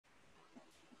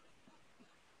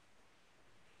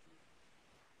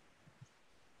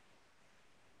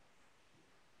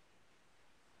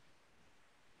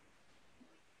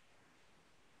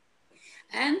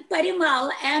very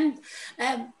well. And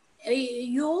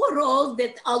you wrote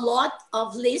that a lot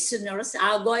of listeners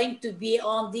are going to be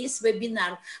on this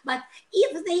webinar. But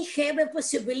if they have a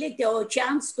possibility or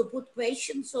chance to put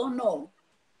questions or no?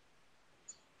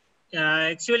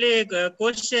 Actually,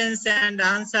 questions and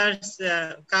answers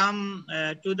come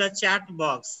to the chat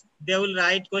box. They will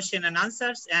write question and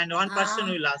answers, and one person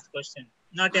will ask question.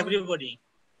 Not everybody.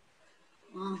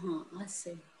 I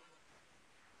see.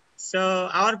 So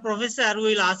our professor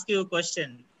will ask you a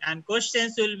question, and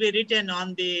questions will be written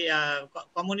on the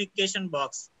communication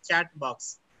box, chat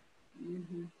box.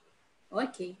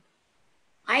 Okay.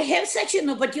 I have such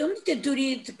an opportunity to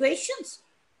read questions.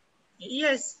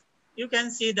 Yes, you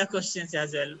can see the questions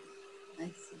as well. I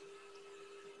see.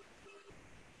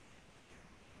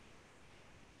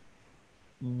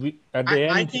 At the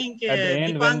end, I think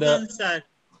Dipanjan sir,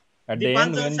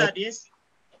 yes.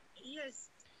 Yes,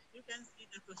 you can see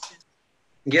the question.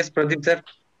 Yes, Pradeep sir.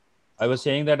 I was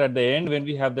saying that at the end, when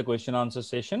we have the question answer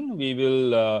session, we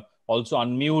will also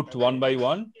unmute one by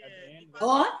one.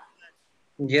 What?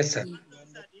 Yes, sir.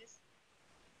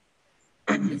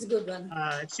 It's a good one.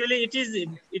 Actually,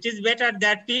 it is better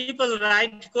that people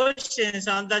write questions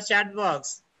on the chat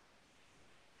box.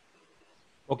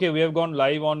 Okay, we have gone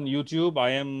live on YouTube.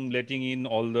 I am letting in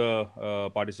all the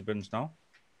participants now.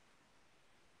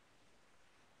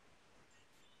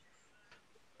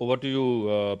 Over to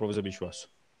you, Professor Bishwas.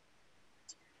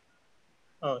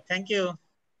 Oh, thank you.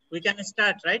 We can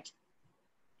start, right?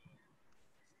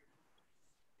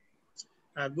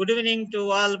 Good evening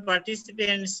to all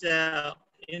participants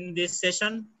in this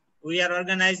session. We are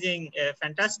organizing a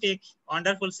fantastic,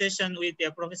 wonderful session with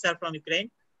a professor from Ukraine.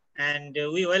 And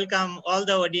we welcome all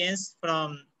the audience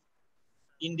from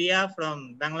India,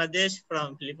 from Bangladesh,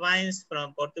 from Philippines,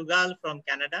 from Portugal, from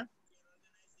Canada.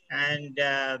 And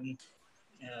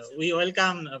we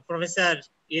welcome Professor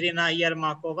Irena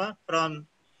Yermakova from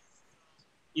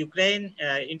Ukraine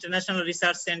International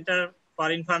Research Center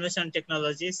for Information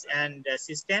Technologies and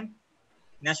System,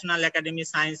 National Academy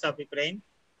Science of Ukraine.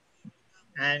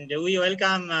 And we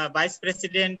welcome Vice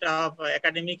President of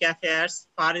Academic Affairs,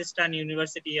 Far Eastern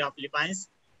University of Philippines.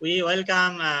 We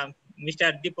welcome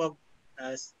Mr. Deepak,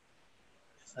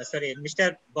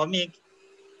 Mr. Bomik,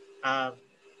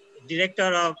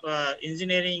 Director of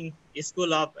Engineering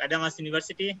School of Adamas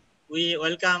University. We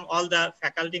welcome all the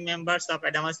faculty members of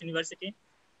Adamas University.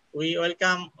 We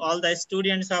welcome all the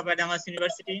students of Adamas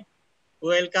University. We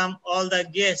welcome all the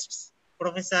guests,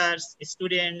 professors,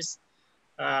 students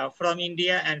from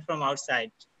India and from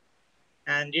outside.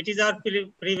 And it is our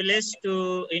privilege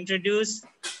to introduce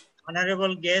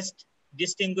honorable guest,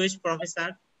 distinguished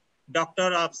professor,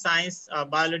 Doctor of Science,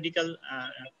 Biomedical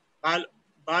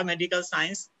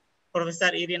Science,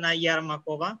 Professor Irena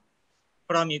Yermakova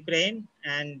from Ukraine.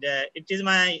 And it is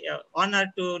my honor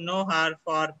to know her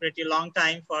for a pretty long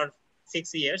time, for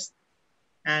 6 years.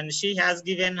 And she has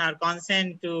given her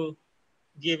consent to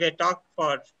give a talk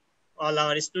for all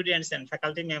our students and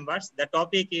faculty members. The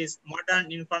topic is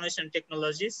Modern Information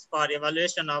Technologies for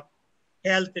Evaluation of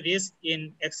Health Risk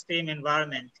in Extreme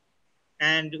Environment.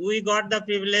 And we got the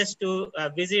privilege to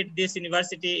visit this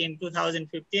university in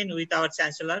 2015 with our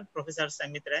Chancellor, Professor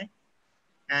Samit Ray.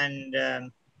 And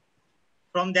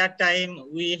from that time,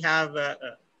 we have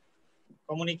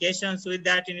communications with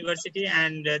that university.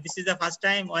 And this is the first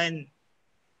time when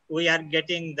we are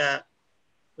getting the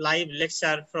live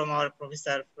lecture from our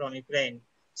professor from Ukraine.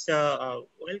 So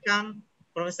welcome,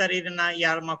 Professor Irena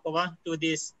Yermakova, to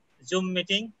this Zoom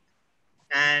meeting.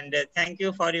 And thank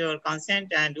you for your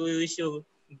consent, and we wish you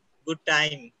good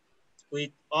time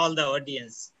with all the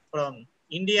audience from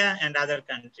India and other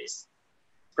countries.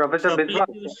 Professor So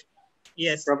Bishwas.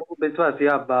 Yes. Professor Bishwas,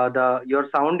 yeah, your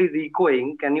sound is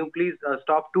echoing. Can you please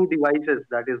stop two devices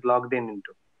that is logged in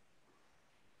into?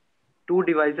 Two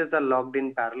devices are logged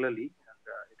in parallelly.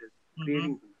 It is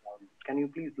creating some sound. Can you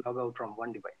please log out from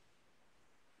one device?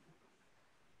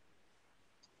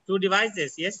 Two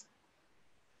devices, yes.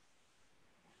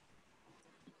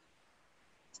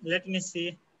 Let me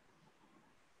see.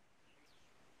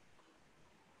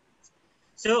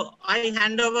 So I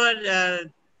hand over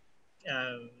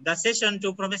the session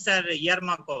to Professor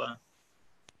Yermakova.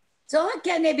 So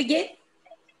can I begin?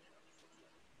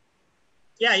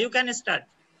 Yeah, you can start.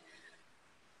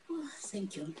 Oh,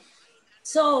 thank you.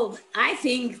 So I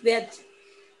think that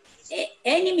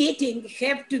any meeting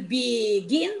have to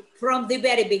begin from the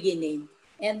very beginning.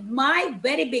 And my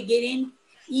very beginning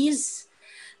is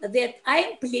that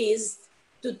I'm pleased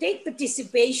to take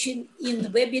participation in the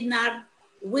webinar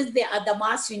with the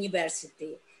Adamas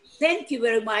University. Thank you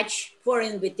very much for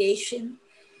invitation.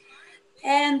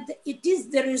 And it is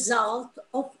the result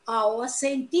of our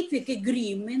scientific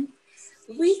agreement,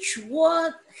 which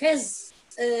has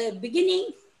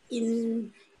beginning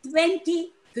in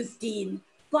 2015,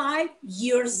 5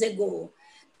 years ago.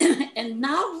 And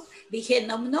now we have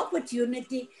an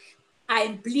opportunity.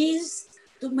 I'm pleased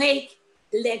to make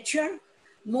lecture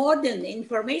modern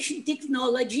information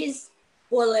technologies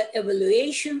for the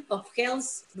evaluation of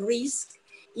health risk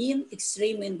in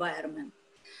extreme environment.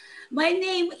 My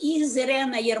name is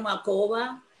Irena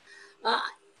Yermakova,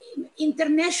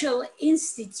 International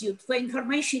Institute for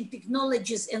Information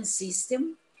Technologies and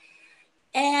Systems,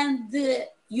 and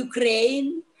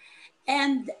Ukraine.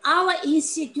 And our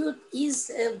institute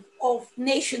is of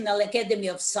National Academy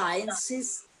of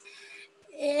Sciences.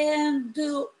 And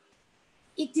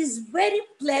it is very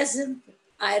pleasant,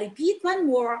 I repeat one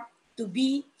more, to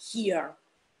be here.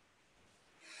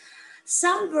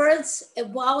 Some words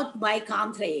about my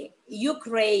country,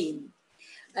 Ukraine.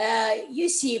 You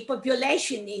see,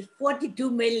 population is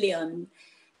 42 million.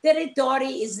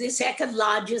 Territory is the second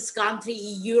largest country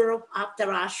in Europe after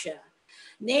Russia.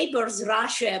 Neighbors,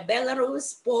 Russia,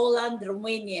 Belarus, Poland,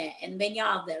 Romania, and many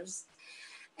others.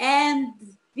 And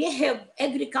we have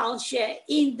agriculture,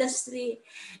 industry,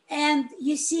 and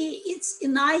you see, it's a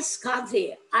nice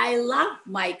country. I love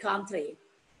my country.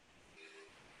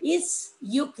 It's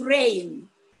Ukraine.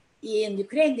 In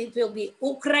Ukraine, it will be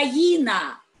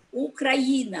Ukraina.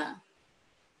 Ukraina.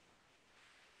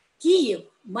 Kyiv,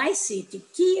 my city.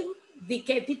 Kyiv, the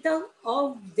capital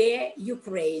of the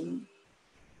Ukraine.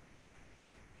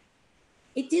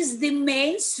 It is the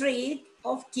main street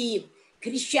of Kyiv,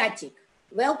 Krishchatik.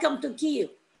 Welcome to Kyiv.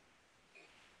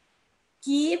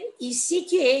 Kyiv is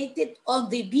situated on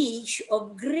the beach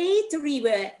of great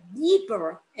river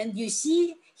Dnieper, and you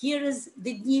see here is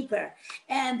the Dnieper.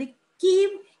 And Kyiv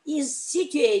is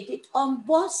situated on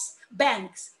both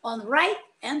banks, on right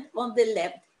and on the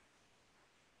left.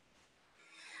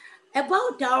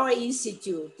 About our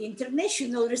institute,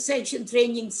 International Research and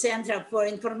Training Center for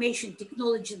Information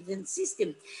Technology and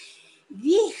Systems,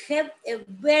 we have a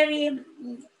very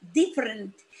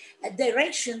different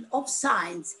direction of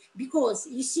science, because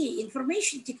you see,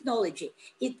 information technology,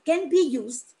 it can be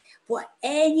used for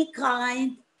any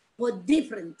kind, for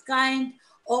different kind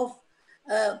of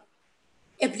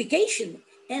application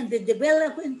and the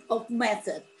development of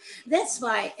method. That's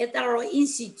why at our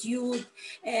institute,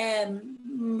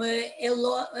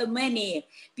 many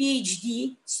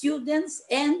PhD students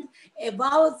and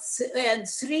about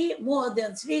more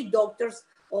than three doctors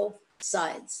of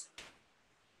science.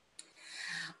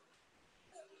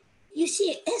 You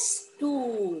see, as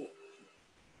to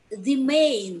the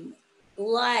main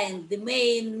line, the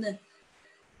main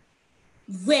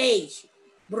way,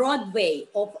 broad way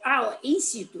of our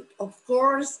institute, of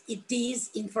course, it is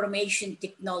information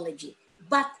technology.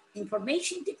 But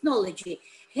information technology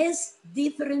has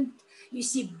different, you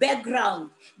see,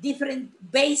 background,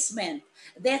 different basement.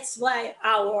 That's why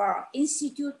our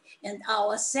institute and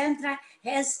our center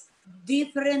has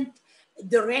different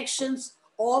directions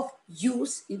of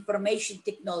use information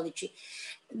technology.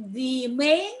 The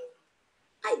main,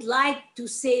 I'd like to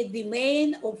say the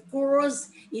main, of course,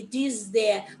 it is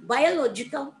the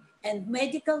biological and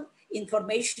medical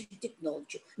information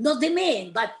technology. Not the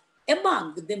main, but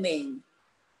among the main.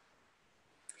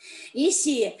 You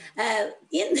see,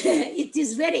 it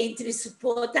is very interesting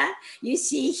photo. You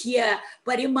see here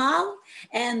Parimal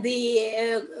and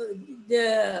the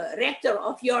rector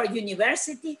of your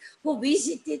university who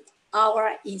visited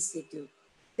our institute.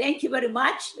 Thank you very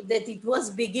much that it was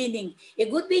beginning. A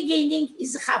good beginning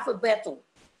is half a battle.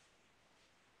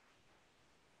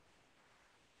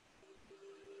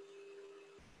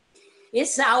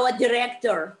 It's our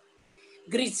director,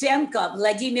 Gritsenko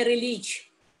Vladimir Ilyich.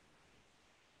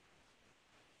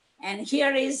 And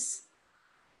here is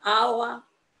our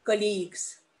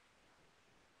colleagues.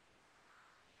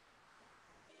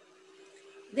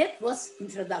 That was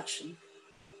introduction.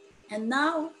 And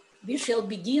now we shall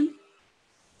begin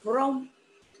from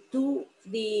to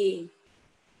the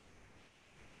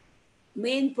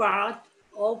main part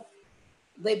of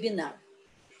webinar.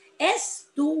 As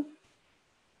to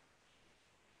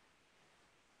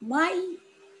my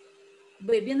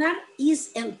webinar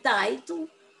is entitled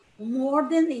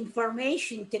Modern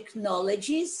Information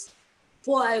Technologies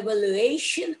for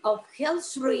Evaluation of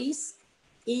Health Risk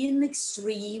in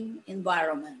Extreme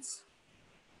Environments.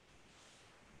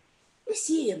 You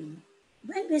see,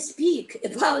 when we speak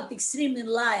about extreme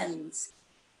environments,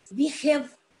 we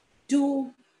have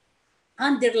to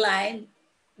underline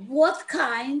what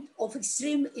kind of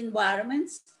extreme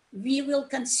environments we will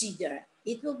consider.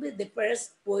 It will be the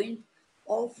first point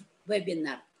of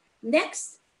webinar.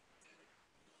 Next,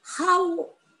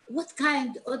 what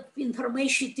kind of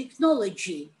information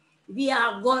technology we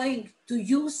are going to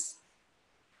use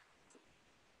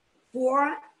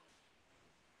for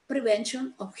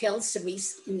prevention of health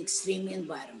risks in extreme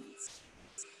environments.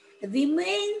 The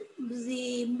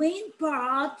main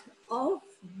part of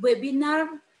webinar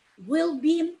will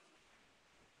be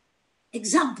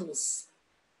examples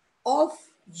of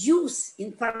use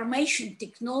information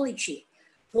technology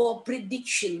for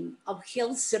prediction of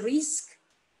health risk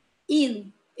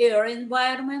in air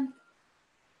environment,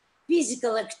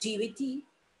 physical activity,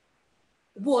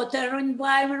 water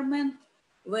environment,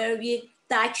 where we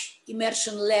touch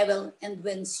immersion level and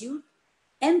wetsuit,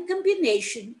 and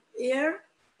combination air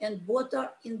and water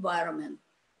environment.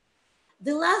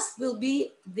 The last will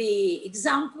be the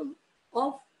example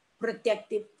of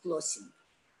protective clothing.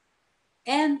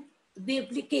 And the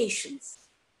applications,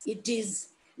 it is,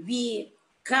 we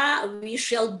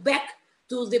shall back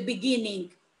to the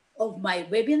beginning of my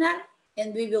webinar,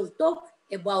 and we will talk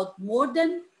about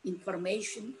modern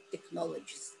information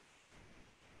technologies.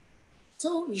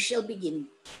 So we shall begin.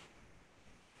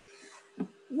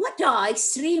 What are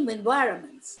extreme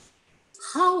environments?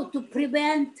 How to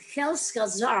prevent health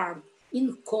hazard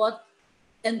in hot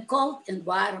and cold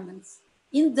environments,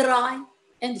 in dry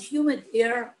and humid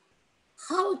air,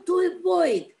 how to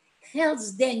avoid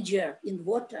health danger in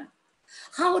water,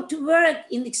 how to work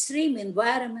in extreme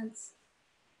environments,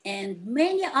 and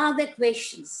many other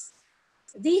questions.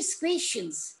 These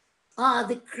questions are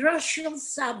the crucial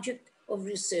subject of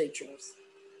researchers,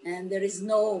 and there is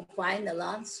no final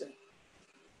answer.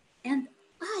 And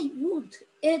I would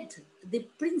add the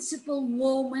principal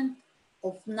moment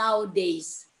of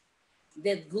nowadays,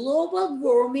 that global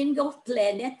warming of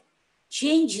planet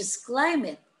changes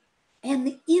climate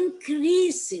and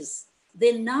increases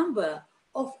the number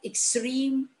of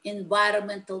extreme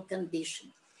environmental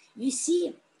conditions. You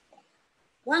see,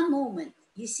 one moment,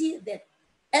 you see that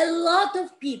a lot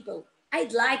of people,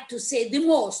 I'd like to say the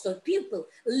most of people,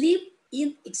 live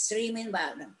in extreme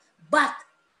environment, but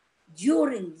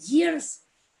during years,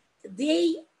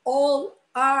 they all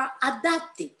are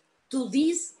adapted to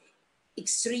these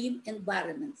extreme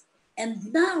environments.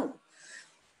 And now,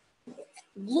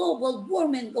 global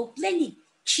warming of planet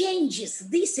changes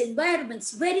these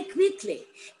environments very quickly,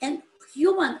 and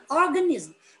human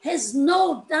organism has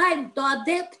no time to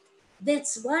adapt.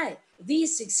 That's why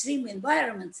these extreme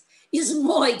environments is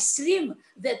more extreme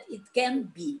than it can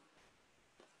be.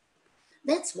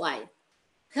 That's why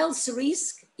health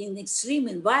risk in extreme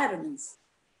environments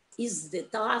is the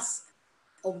task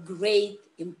of great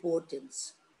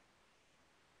importance.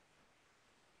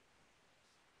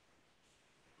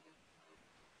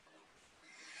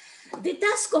 The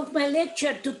task of my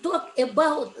lecture to talk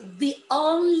about the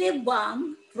only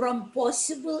one from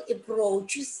possible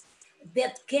approaches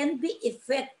that can be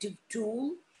effective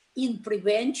tool in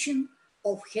prevention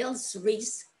of health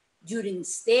risks during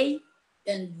stay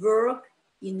and work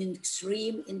in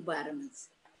extreme environments.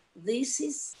 This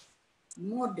is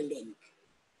modeling,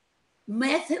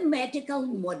 mathematical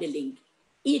modeling.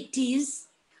 It is,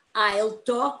 I'll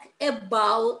talk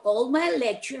about, all my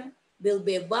lecture will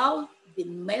be about the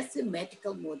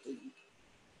mathematical modeling.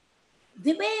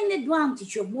 The main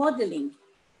advantage of modeling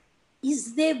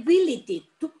is the ability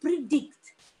to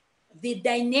predict the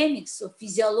dynamics of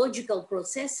physiological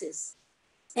processes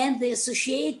and the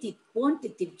associated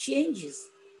quantitative changes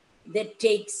that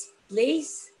takes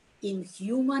place in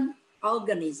human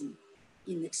organism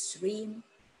in extreme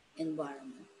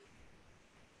environment.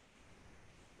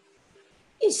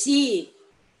 You see,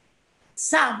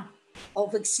 some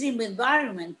of extreme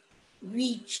environment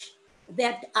which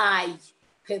that I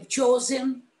have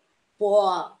chosen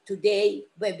for today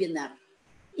webinar.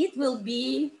 It will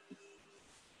be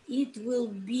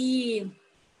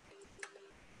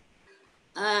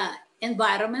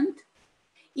environment,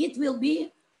 it will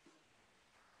be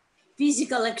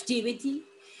physical activity,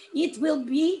 it will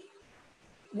be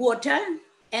water,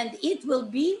 and it will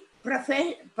be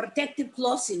protective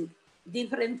clothing,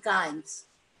 different kinds.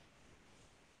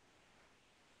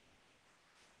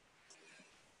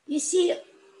 You see,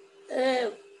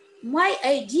 my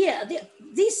idea,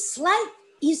 this slide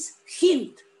is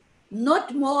hint,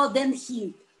 not more than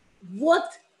hint.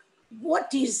 What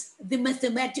is the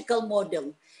mathematical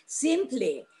model?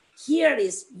 Simply, here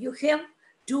is, you have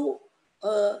to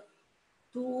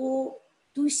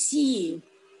see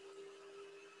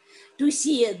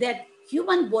that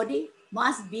human body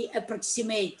must be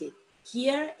approximated.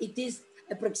 Here it is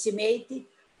approximated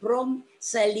from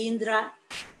cylindra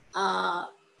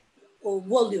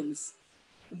volumes.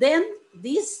 Then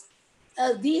this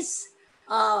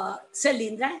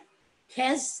cylinder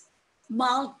has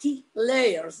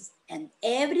multi-layers, and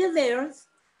every layer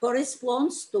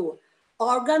corresponds to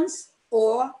organs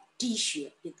or tissue.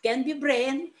 It can be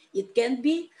brain, it can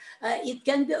be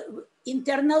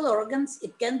internal organs,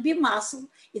 it can be muscle,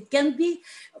 it can be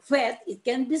fat, it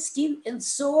can be skin, and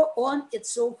so on and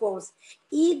so forth.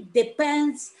 It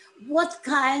depends what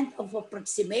kind of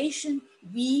approximation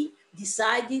we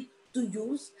decided to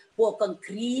use for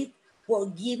concrete, for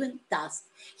given task.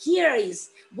 Here is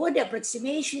body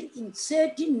approximation in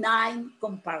 39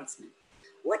 compartments.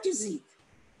 What is it?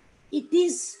 It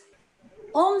is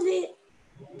only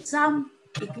some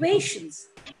equations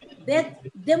that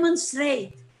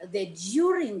demonstrate that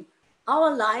during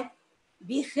our life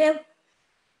we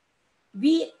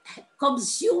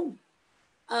consume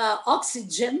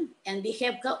oxygen, and we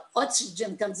have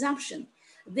oxygen consumption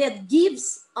that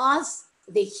gives us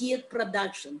the heat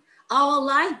production. Our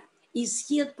life is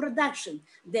heat production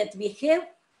that we have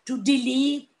to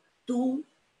delete to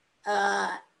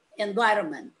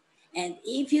environment. And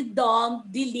if you don't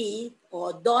delete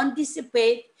or don't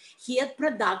dissipate heat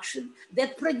production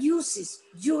that produces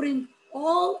during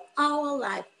all our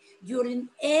life, during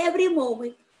every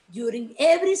moment, during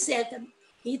every second,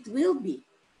 it will be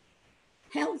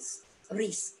health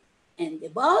risk. And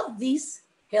about this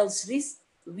health risk,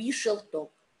 we shall talk.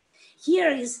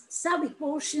 Here is some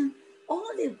equation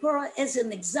only for as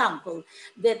an example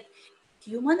that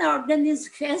human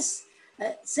organism has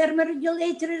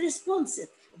thermoregulatory responses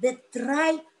that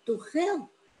try to help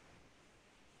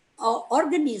our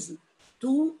organism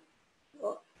to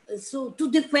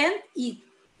defend it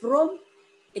from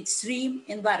extreme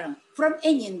environment, from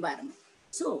any environment.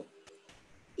 So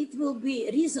it will be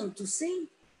reason to say,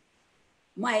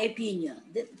 my opinion,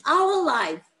 that our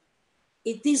life,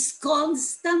 it is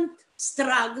constant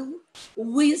struggle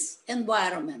with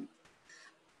environment,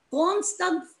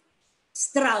 constant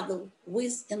struggle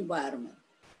with environment.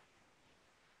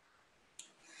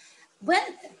 When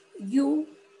you,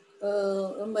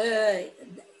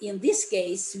 in this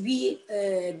case, we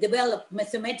develop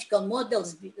mathematical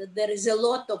models. There is a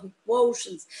lot of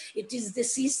equations. It is the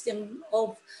system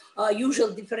of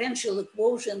usual differential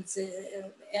equations,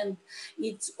 and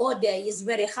its order is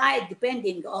very high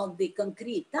depending on the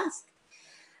concrete task.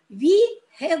 We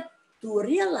have to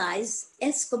realize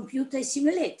as computer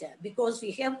simulator because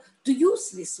we have to use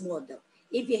this model.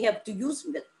 If we have to use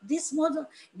this model,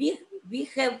 we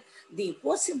have the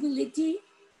possibility,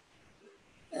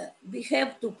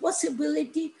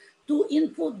 to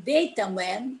input data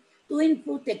man, to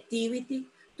input activity,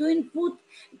 to input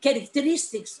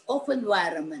characteristics of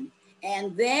environment,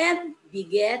 and then we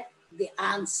get the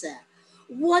answer.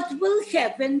 What will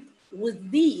happen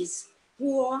with these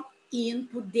 4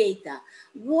 input data?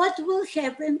 What will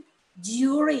happen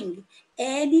during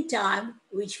any time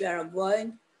which we are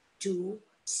going to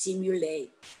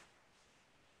simulate?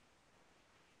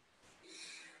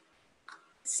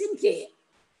 Simply,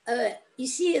 you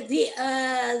see,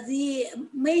 the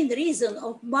main reason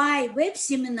of my web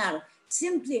seminar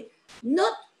simply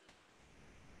not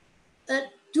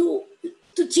to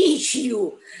teach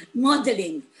you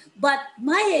modeling, but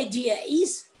my idea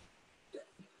is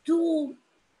to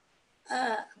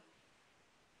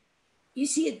you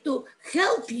see, to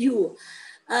help you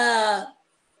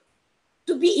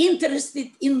to be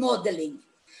interested in modeling.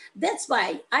 That's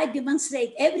why I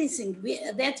demonstrate everything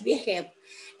that we have,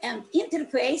 an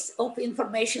interface of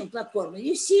information platform.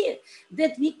 You see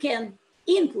that we can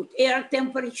input air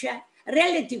temperature,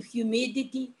 relative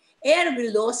humidity, air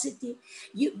velocity.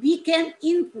 We can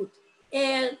input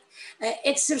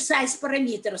exercise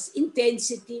parameters,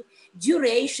 intensity,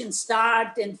 duration,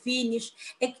 start and finish,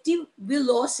 active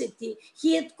velocity,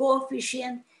 heat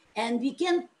coefficient, and we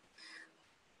can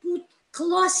put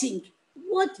closing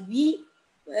what we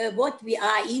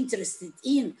are interested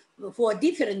in for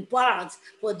different parts,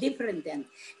 for different ends.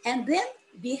 And then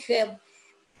we have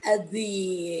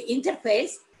the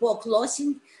interface for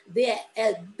closing, the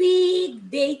big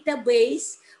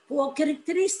database for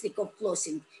characteristic of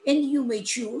closing. And you may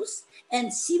choose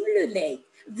and simulate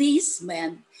this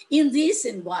man in this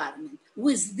environment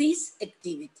with this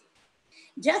activity.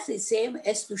 Just the same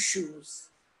as to shoes.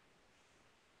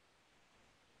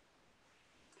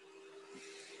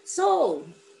 So,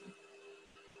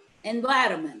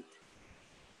 environment.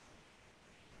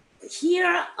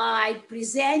 Here I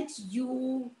present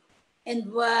you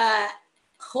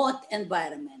hot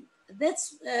environment.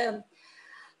 That's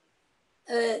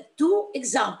 2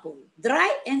 examples,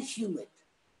 dry and humid.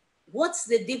 What's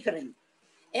the difference?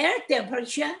 Air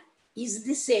temperature is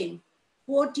the same,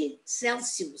 40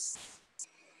 Celsius.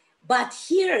 But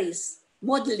here is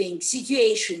modeling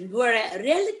situation where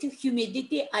relative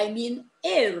humidity, I mean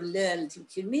air relative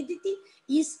humidity,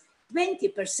 is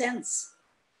 20%.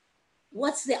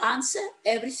 What's the answer?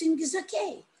 Everything is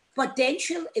okay.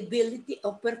 Potential ability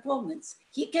of performance.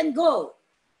 He can go.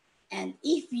 And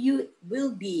if you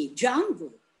will be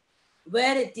jungle,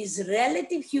 where it is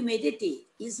relative humidity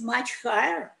is much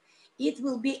higher, it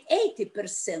will be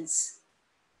 80%.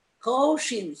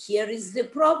 Caution, here is the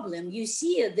problem. You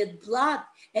see that blood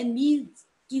and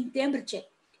skin temperature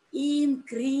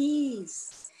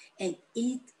increase, and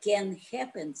it can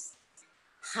happen.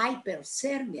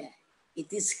 Hyperthermia,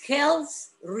 it is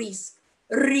health risk,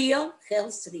 real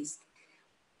health risk.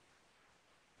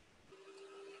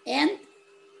 And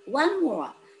one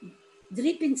more,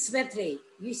 dripping sweat rate.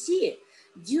 You see,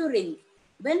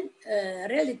 when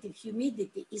relative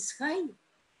humidity is high,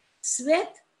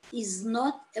 sweat is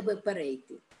not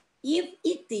evaporated. If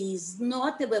it is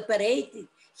not evaporated,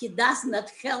 he does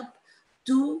not help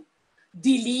to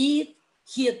delete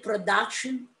heat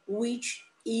production, which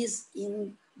is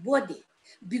in body,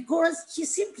 because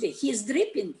he is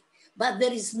dripping, but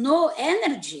there is no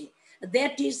energy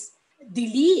that is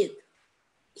delete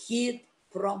heat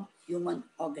from human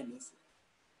organism.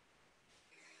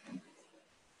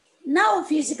 Now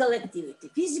physical activity.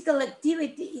 Physical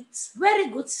activity, it's very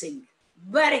good thing,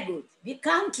 very good. We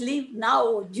can't live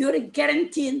now during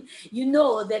quarantine. You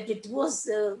know that it was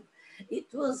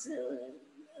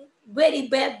very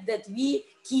bad that we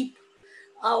keep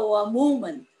our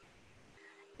movement.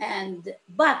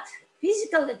 But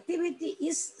physical activity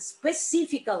is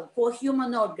specific for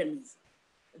human organism,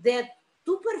 that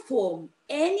to perform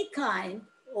any kind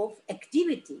of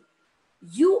activity,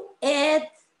 you add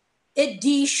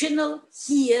additional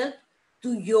heat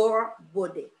to your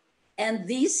body. And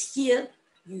this heat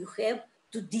you have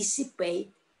to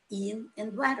dissipate in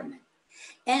environment.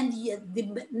 And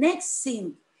the next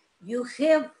thing, you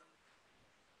have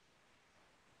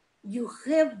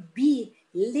be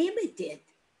limited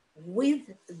with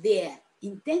the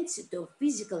intensity of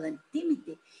physical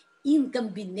activity in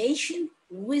combination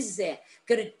with the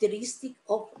characteristic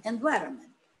of environment.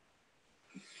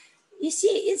 You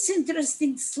see, it's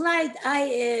interesting slide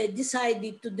I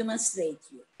decided to demonstrate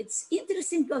you. It's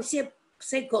interesting concept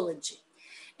psychology.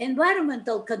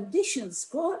 Environmental conditions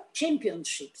for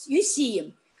championships. You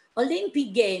see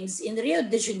Olympic Games in Rio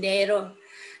de Janeiro,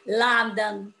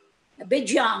 London,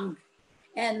 Beijing,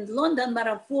 and London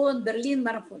Marathon, Berlin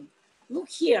Marathon. Look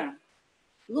here.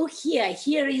 Look here.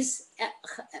 Here is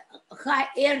high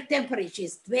air temperature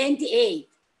is 28.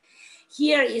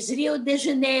 Here is Rio de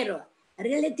Janeiro.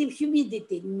 Relative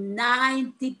humidity,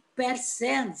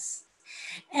 90%.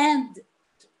 And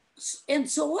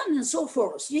so on and so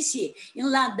forth. You see, in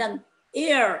London,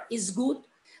 air is good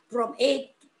from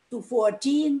 8 to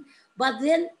 14, but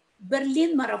then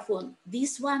Berlin Marathon,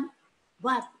 this one,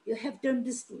 but you have to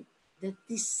understand that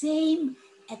the same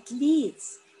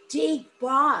athletes take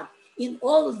part in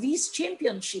all these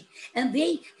championships, and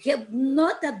they have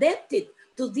not adapted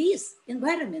to these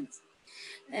environments.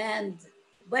 And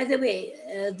by the way,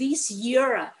 this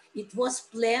year, it was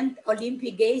planned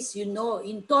Olympic Games, you know,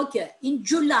 in Tokyo in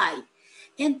July.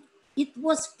 And it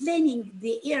was planning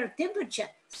the air temperature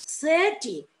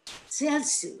 30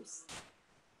 Celsius.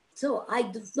 So I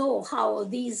don't know how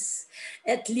these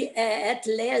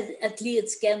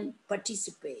athletes can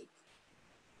participate.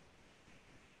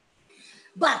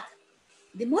 But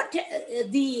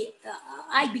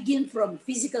I begin from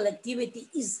physical activity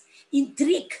is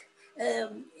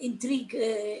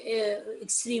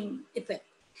extreme effect.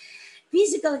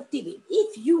 Physical activity,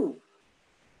 if you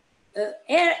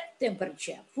air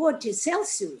temperature 40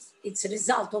 Celsius, it's a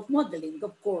result of modeling,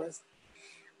 of course,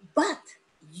 but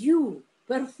you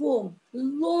perform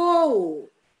low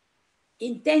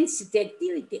intensity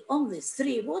activity, only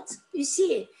 3 watts, you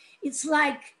see, it's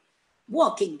like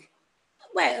walking,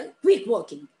 well, quick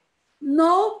walking,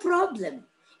 no problem.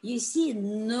 You see,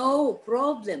 no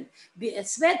problem.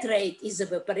 Sweat rate is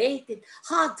evaporated,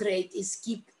 heart rate is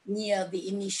kept near the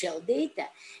initial data,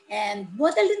 and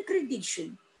modeling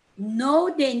prediction,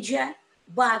 no danger,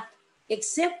 but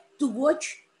except to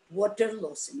watch water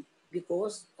losing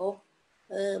because of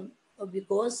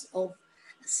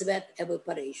sweat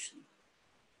evaporation.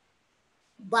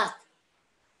 But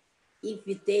if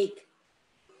we take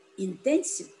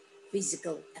intensive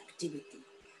physical activity,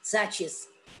 such as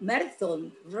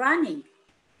marathon running,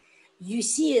 you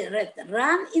see that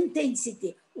run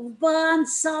intensity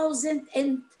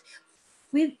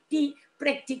 1050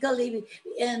 practically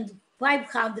and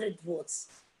 500 watts.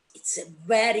 It's a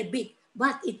very big,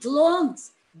 but it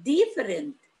longs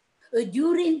different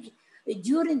during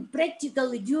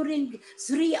practically during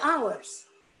 3 hours.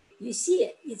 You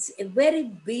see, it's a very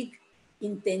big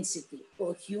intensity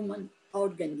for human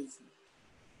organism.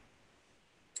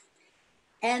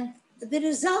 And the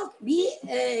result, we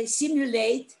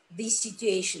simulate this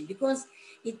situation because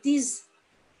it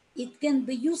can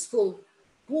be useful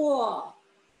for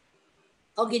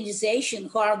organizations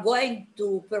who are going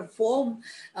to perform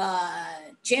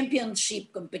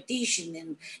championship competition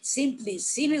and simply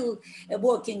civil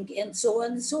working and so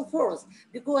on and so forth,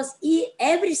 because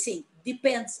everything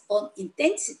depends on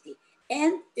intensity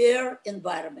and air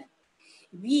environment.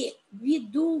 We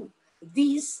do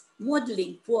this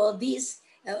modeling for this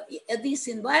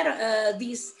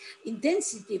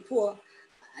intensity for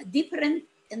different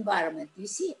environment. You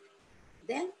see,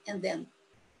 then and then.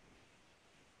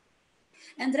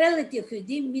 And relative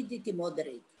humidity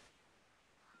moderate.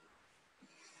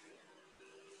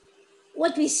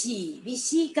 What we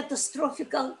see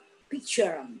catastrophic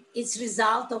picture. It's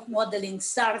result of modeling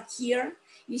start here.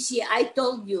 You see, I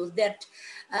told you that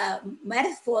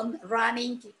marathon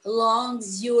running long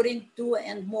during 2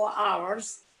 and more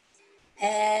hours,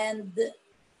 and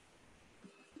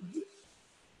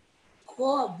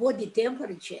core body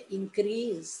temperature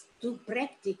increased to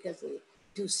practically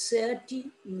to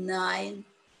 39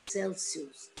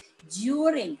 Celsius.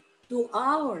 During 2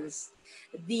 hours,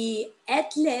 the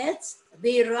athletes,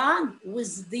 they run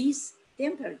with this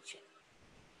temperature.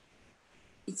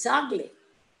 It's ugly.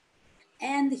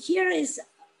 And here is,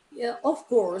 of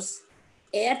course,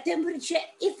 air temperature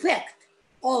effect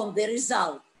on the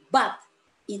result. But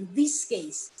in this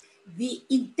case, the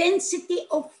intensity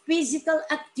of physical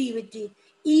activity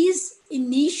is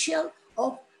initial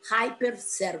of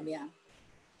hyperthermia.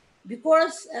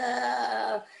 Because,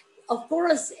 of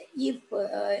course, if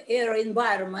air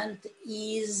environment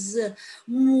is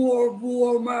more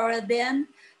warmer, then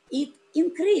it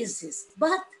increases.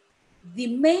 But the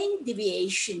main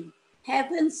deviation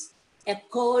happens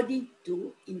according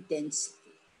to intensity.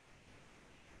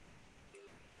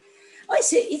 I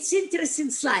say it's interesting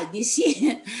slide. You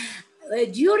see,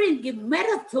 during the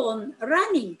marathon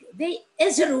running, they,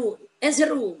 as a rule,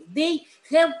 they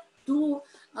have to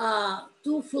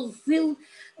fulfill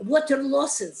water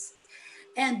losses,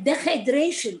 and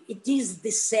dehydration. It is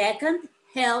the second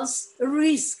health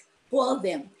risk for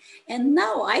them. And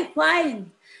now I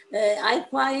find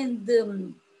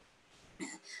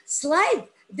slide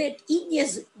that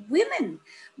India's women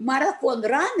marathon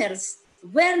runners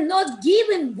were not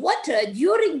given water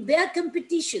during their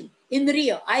competition in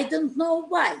Rio. I don't know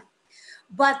why,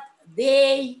 but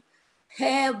they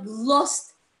have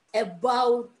lost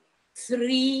about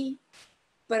 3%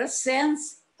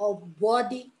 of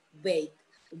body weight,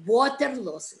 water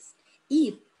losses.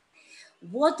 If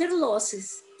water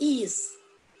losses is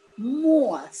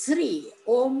more 3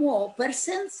 or more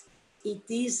percent, it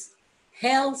is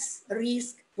health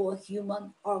risk for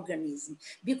human organism,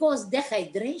 because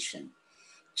dehydration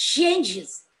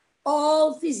changes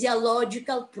all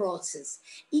physiological process.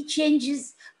 It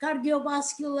changes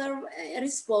cardiovascular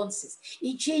responses.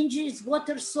 It changes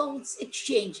water salts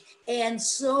exchange, and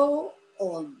so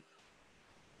on.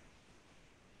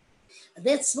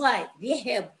 That's why we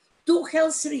have 2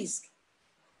 health risks: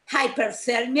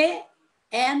 hyperthermia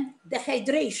and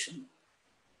dehydration.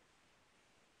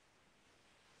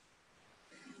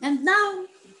 And now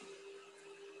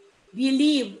we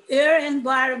leave air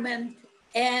environment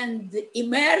and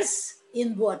immerse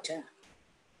in water.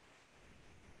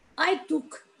 I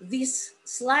took this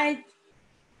slide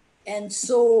and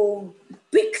so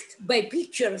picked by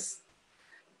pictures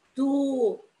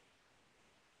to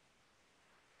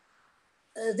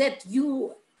that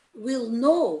you will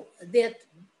know that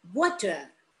water,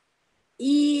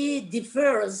 it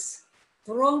differs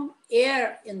from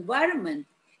air environment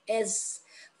as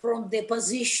from the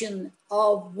position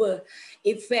of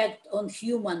effect on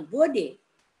human body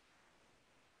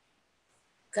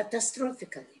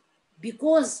catastrophically,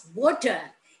 because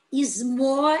water is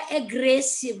more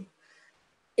aggressive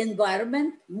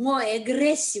environment, more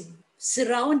aggressive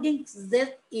surroundings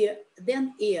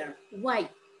than air. Why?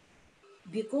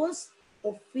 Because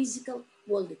of physical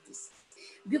qualities.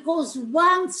 Because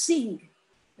one thing,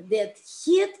 that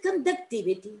heat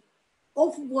conductivity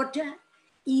of water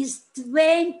is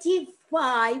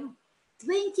 25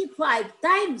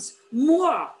 times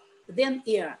more than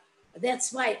air.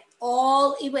 That's why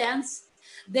all events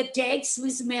that takes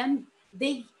with men,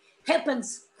 they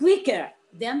happens quicker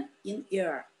than in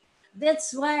air.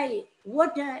 That's why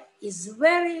water is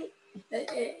very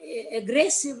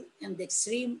aggressive and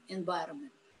extreme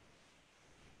environment.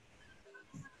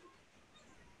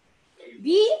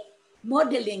 We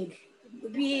modeling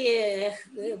we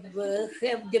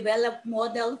have developed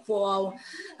model for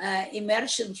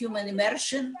immersion, human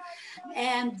immersion,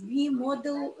 and we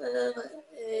model,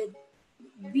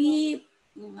 we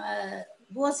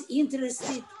was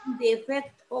interested in the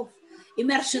effect of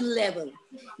immersion level.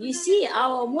 You see,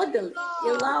 our model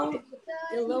allow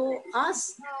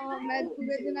us.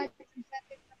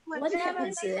 What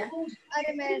happens there?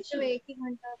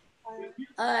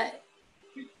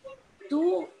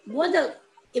 To model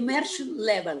immersion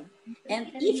level.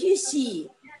 And if you see,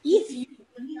 if you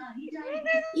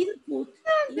input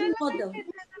in model,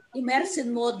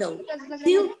 immersion model,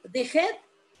 till the head,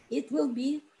 it will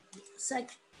be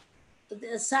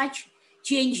such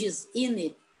changes in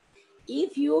it.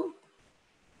 If you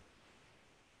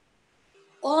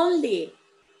only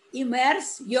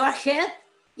immerse your head,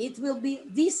 it will be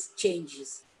these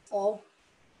changes of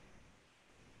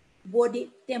body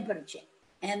temperature.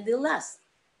 And the last,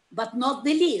 but not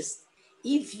the least,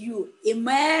 if you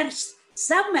immerse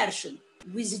submersion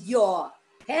with your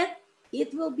head,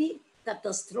 it will be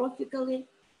catastrophically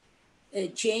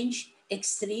change,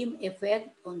 extreme effect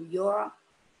on your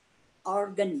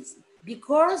organism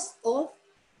because of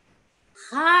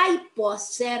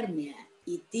hypothermia.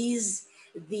 It is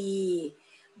the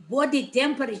body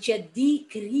temperature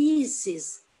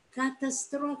decreases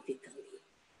catastrophically.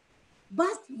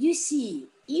 But you see,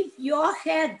 if your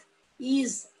head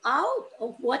is out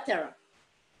of water,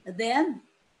 then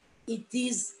it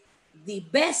is the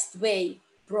best way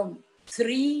from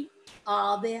 3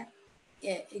 other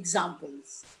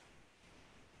examples.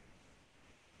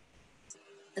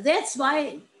 That's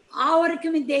why our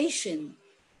recommendation,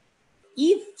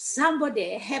 if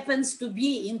somebody happens to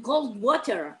be in cold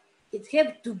water, it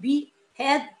has to be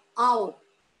head out.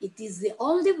 It is the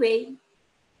only way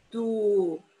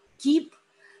to keep,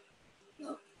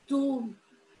 to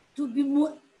be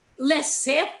more, less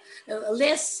safe,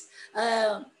 less,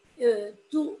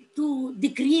 to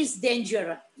decrease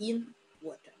danger in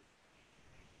water.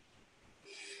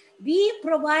 We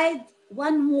provide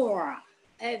one more.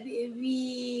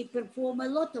 We perform a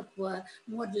lot of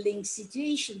modeling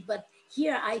situations, but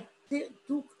here I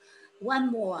took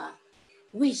one more.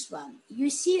 Which one? You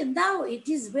see, now it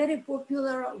is very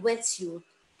popular wetsuit,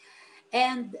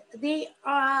 and they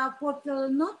are popular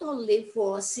not only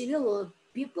for civil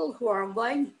people who are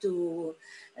going to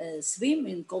swim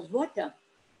in cold water.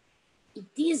 It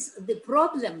is the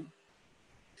problem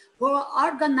for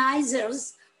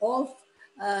organizers of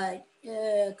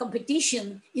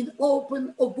competition in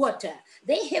open water.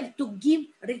 They have to give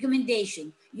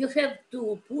recommendation. You have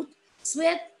to put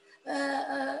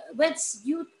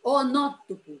wetsuit or not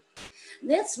to put.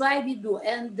 That's why we do.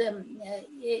 And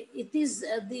it is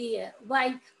the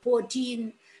why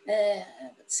 14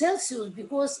 Celsius,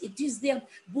 because it is the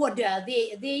border.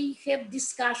 They have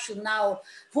discussion now,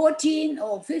 14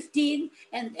 or 15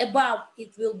 and above,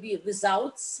 it will be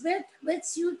without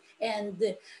wetsuit,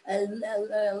 and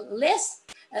less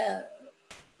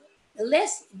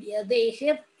they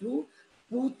have to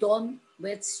put on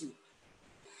wetsuit.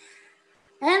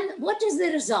 And what is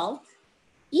the result?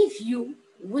 If you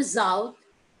without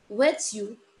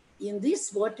wetsuit in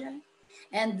this water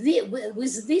and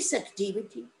with this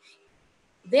activity,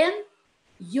 then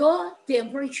your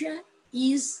temperature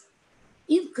is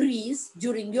increased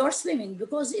during your swimming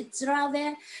because it's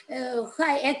rather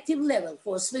high active level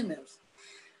for swimmers.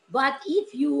 But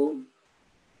if you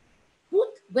put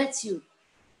wetsuit,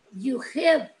 you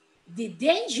have the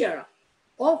danger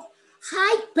of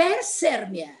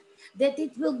hyperthermia, that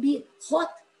it will be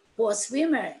hot for a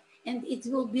swimmer and it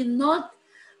will be not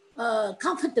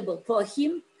comfortable for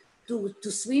him to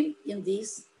swim in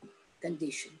these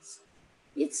conditions.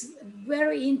 It's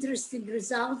very interesting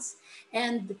results,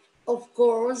 and of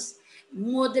course,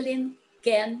 modeling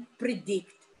can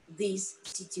predict this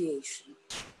situation.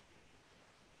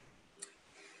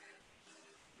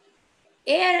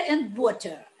 Air and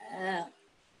water.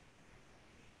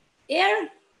 Air,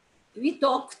 we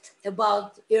talked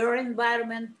about air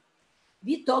environment,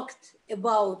 we talked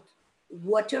about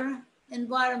water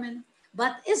environment,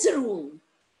 but as a rule,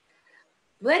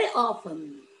 very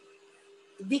often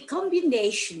the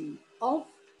combination of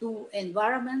two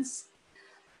environments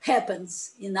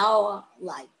happens in our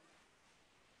life.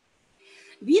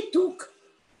 We took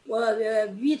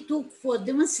for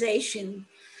demonstration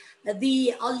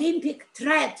the Olympic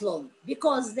triathlon,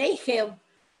 because they have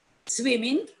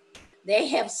swimming, they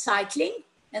have cycling,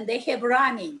 and they have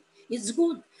running. It's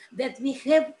good that we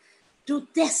have to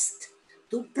test,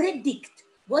 to predict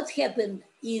what happened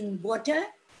in water,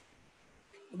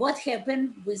 what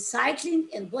happened with cycling,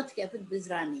 and what happened with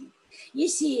running. You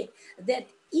see that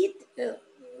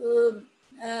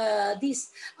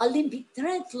this Olympic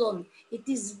triathlon, it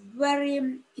is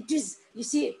very, you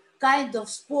see, kind of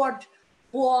sport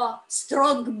for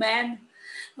strong men.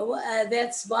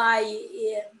 That's why,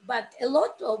 but a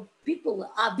lot of people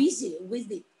are busy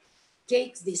with it,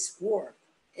 takes this sport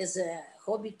as a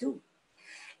hobby too.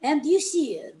 And you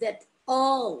see that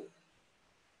all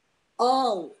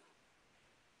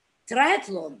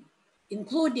triathlon,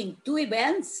 including two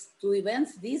events,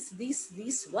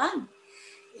 this one,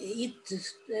 it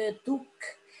took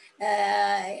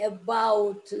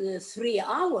about 3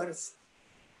 hours.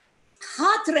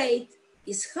 Heart rate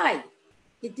is high.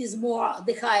 It is more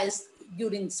the highest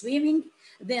during swimming,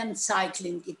 then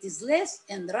cycling it is less,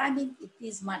 and running it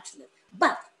is much less.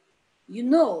 But you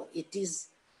know, it is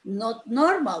not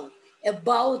normal,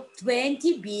 about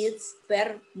 20 beats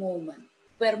per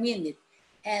minute.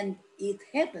 And it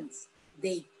happens.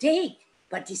 They take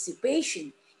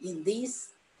participation in these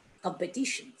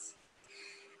competitions.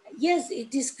 Yes,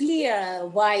 it is clear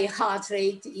why heart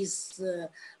rate is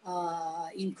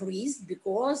increased,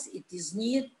 because it is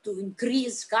need to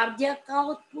increase cardiac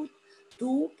output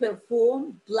to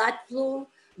perform blood flow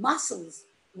muscles,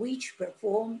 which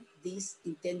perform this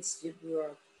intensive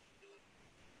work.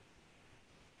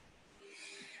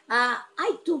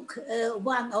 I took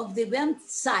one of the event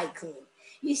cycle.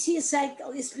 You see,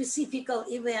 cycle is specific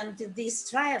event,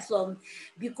 this triathlon,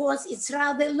 because it's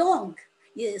rather long,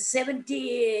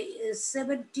 70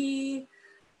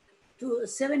 to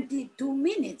 72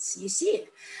 minutes, you see,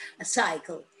 a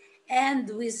cycle, and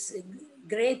with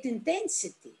great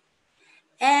intensity.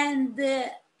 And,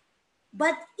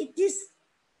 but it is,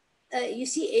 you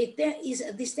see,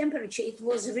 this temperature, it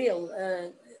was real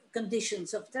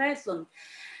conditions of triathlon.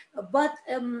 But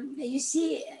you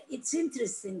see, it's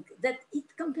interesting that it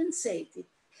compensated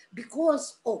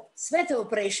because sweat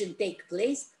operation take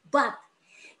place. But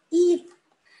if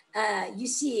you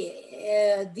see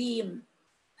the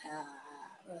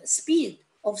speed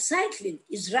of cycling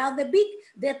is rather big,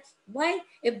 that's why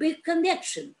a big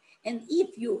connection. And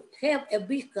if you have a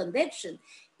big connection,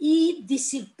 it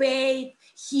dissipates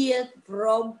heat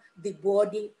from the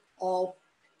body of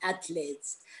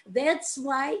athletes. That's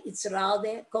why it's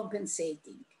rather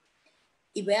compensating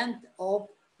event of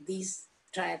this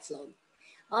triathlon.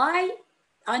 I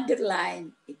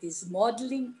underline it is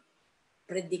modeling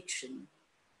prediction.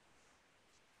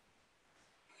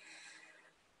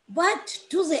 But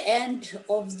to the end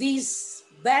of this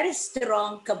very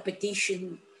strong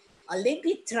competition,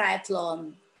 Olympic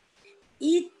triathlon,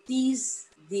 it is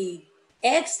the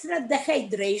extra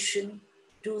dehydration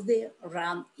to the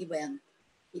run event.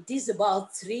 It is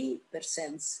about 3%.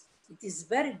 It is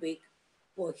very big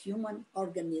for human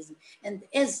organism. And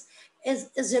as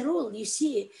a rule, you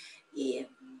see, it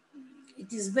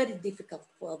is very difficult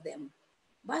for them.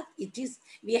 But it is,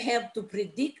 we have to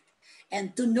predict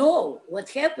and to know what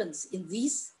happens in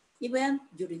this event,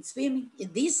 during swimming,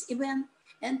 in this event,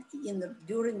 and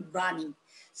during running.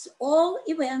 So all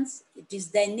events, it is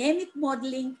dynamic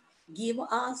modeling, give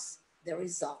us the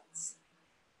results.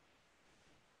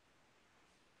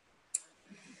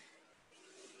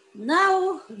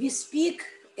 Now we speak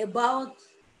about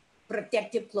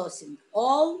protective clothing.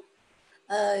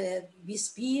 We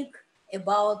speak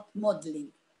about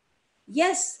modeling.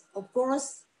 Yes, of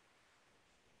course,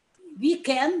 we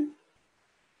can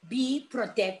be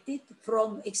protected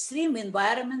from extreme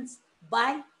environments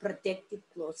by protective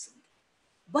clothing.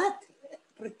 But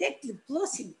protective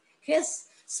clothing has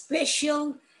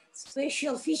special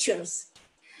features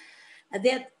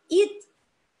that it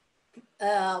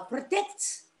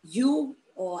protects you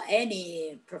or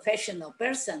any professional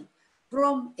person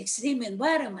from extreme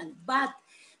environment, but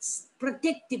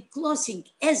protective clothing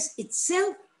as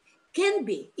itself can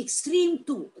be extreme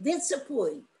too. That's the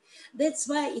point. That's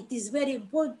why it is very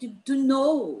important to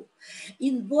know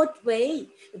in what way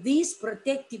this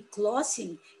protective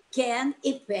clothing can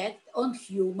affect on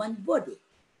human body.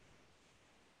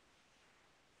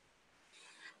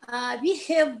 We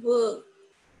have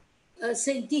a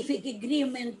scientific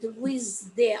agreement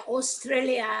with the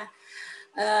Australia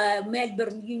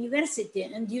Melbourne University,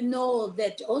 and you know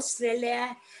that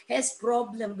Australia has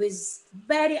problem with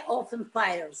very often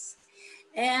fires,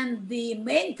 and the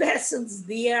main persons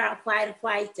there are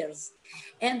firefighters,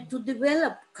 and to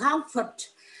develop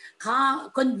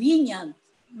convenient,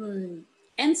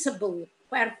 ensemble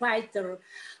firefighter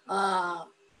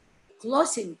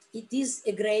clothing, it is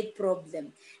a great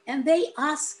problem. And they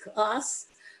ask us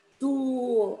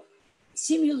to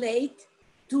simulate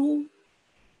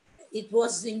it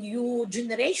was a new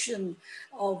generation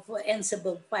of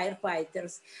ensemble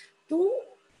firefighters, to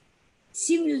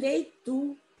simulate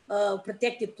to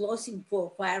protective clothing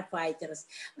for firefighters.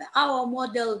 Our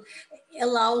model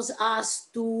allows us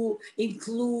to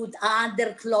include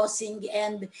other clothing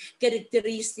and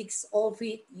characteristics of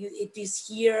it. It is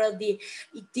here, the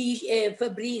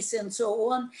fabrics and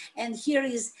so on. And here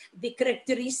is the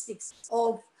characteristics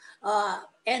of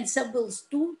ensembles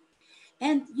too.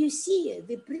 And you see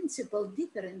the principal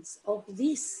difference of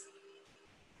this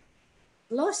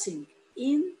clothing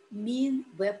in mean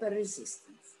vapor resistance.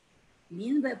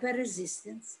 Mean vapor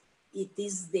resistance, it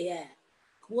is the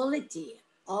quality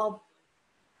of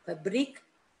fabric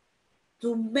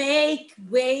to make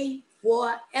way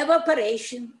for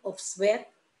evaporation of sweat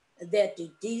that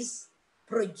it is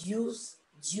produced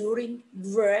during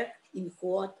work in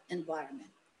hot environment.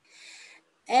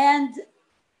 And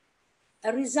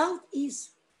a result is,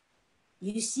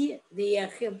 you see, they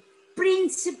have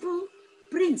principal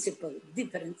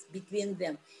difference between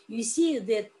them. You see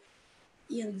that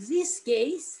in this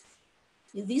case,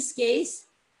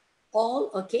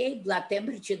 all okay, blood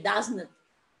temperature does not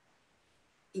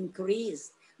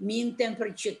increase. Mean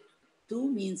temperature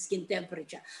too, mean skin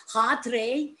temperature. Heart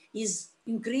rate is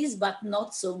increased, but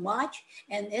not so much.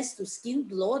 And as to skin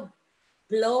blood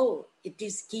flow, it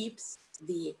is keeps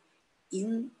the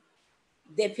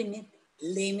indefinite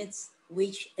limits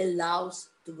which allows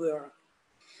to work.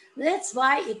 That's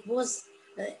why it was,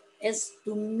 as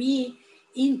to me,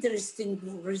 interesting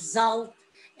result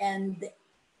and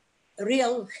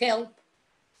real help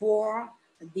for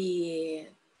the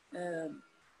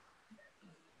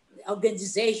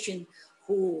organization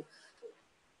who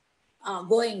are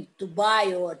going to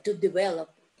buy or to develop.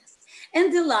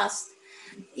 And the last,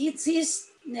 it is,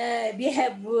 we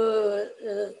have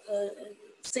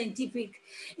scientific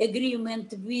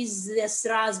agreement with the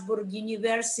Strasbourg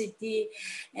University,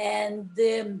 and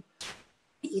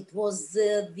it was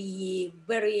the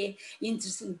very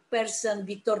interesting person,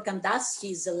 Victor Candas,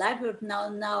 he is alive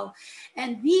now,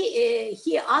 and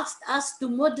he asked us to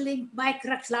modeling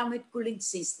microclimate cooling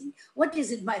system. What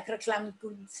is it, microclimate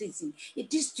cooling system?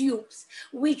 It is tubes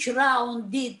which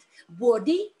rounded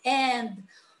body and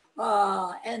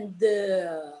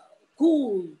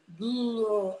cool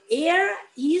air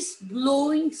is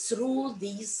blowing through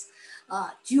these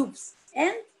tubes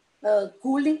and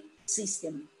cooling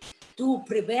system to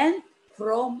prevent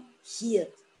from heat.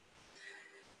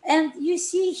 And you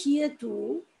see here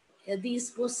too, this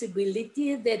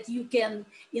possibility that you can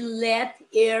inlet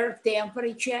air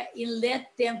temperature,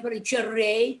 inlet temperature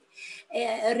rate,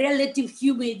 relative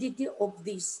humidity of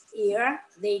this air.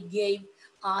 They gave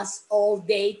us all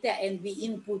data and we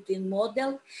input in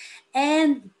model,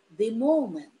 and the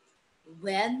moment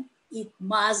when it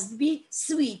must be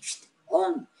switched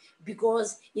on,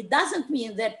 because it doesn't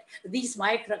mean that this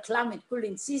microclimate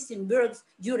cooling system works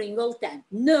during all time.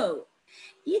 No,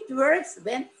 it works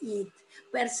when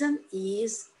person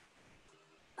is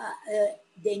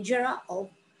danger of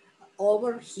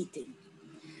overheating.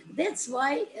 That's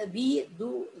why we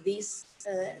do this.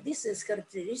 This is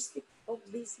characteristic of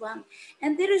this one.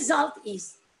 And the result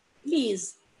is,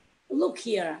 please look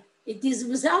here. It is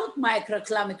without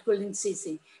microclimate cooling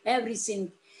system.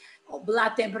 Everything,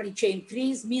 blood temperature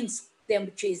increase means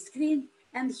temperature is green.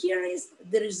 And here is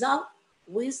the result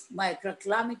with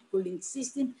microclimate cooling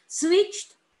system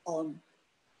switched on.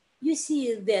 You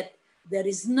see that there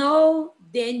is no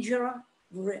danger,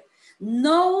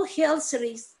 no health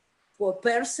risk for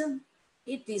person.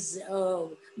 It is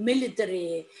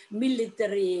military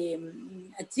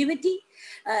activity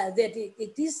that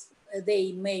it is,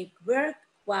 they make work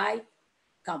quite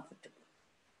comfortable.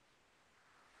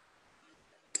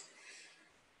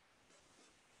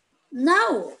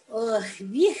 Now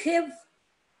we have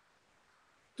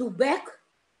to back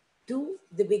to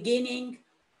the beginning,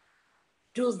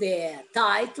 to the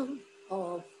title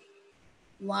of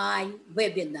my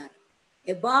webinar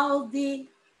about the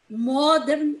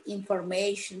modern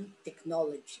information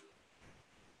technology.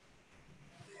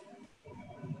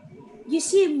 You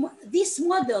see, these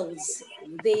models,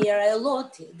 they are a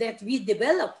lot that we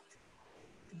developed.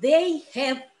 They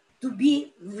have to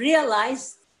be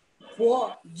realized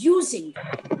for using.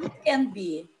 It can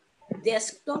be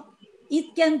desktop,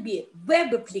 it can be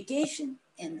web application,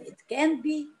 and it can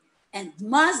be and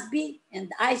must be, and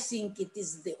I think it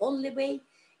is the only way,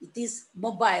 it is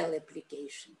mobile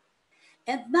application.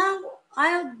 And now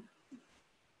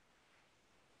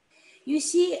you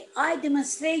see, I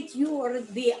demonstrate you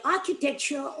the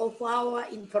architecture of our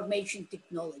information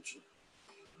technology.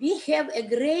 We have a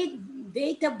great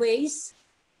database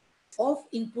of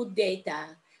input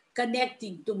data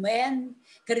connecting to man,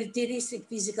 characteristic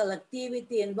physical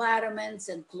activity, environments,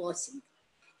 and clothing.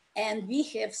 And we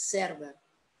have server.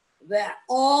 where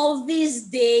all these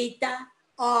data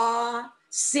are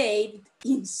saved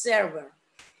in server,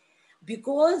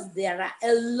 because there are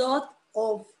a lot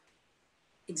of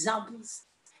examples,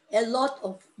 a lot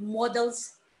of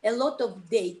models, a lot of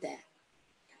data,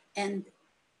 and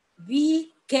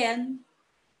we can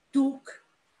took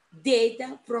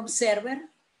data from server.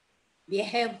 We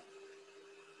have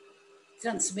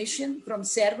transmission from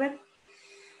server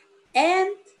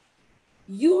and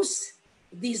use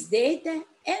this data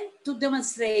and to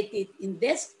demonstrate it in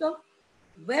desktop,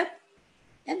 web,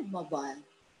 and mobile.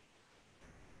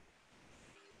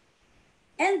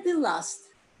 And the last,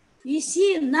 you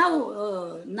see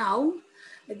now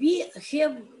we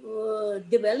have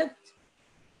developed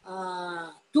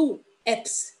two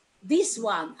apps. This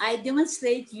one I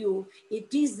demonstrate you.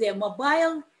 It is the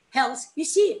mobile health. You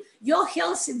see your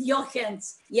health in your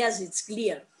hands. Yes, it's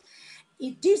clear.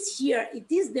 It is here. It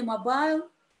is the mobile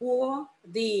for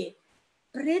the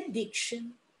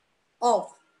prediction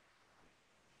of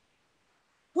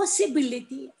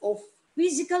possibility of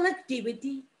physical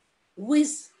activity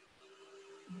with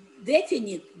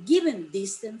definite given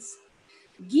distance,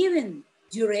 given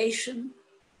duration,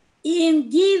 in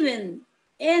given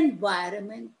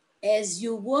environment. As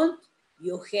you want,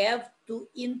 you have to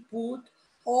input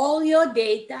all your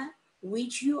data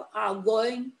which you are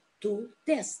going to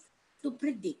test, to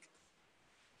predict.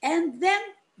 And then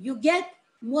you get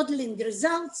modeling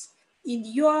results in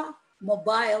your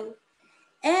mobile.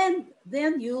 And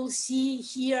then you'll see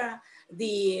here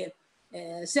the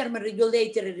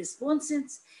thermoregulatory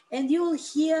responses, and you'll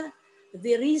hear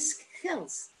the risk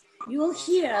health. You'll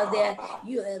hear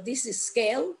that this is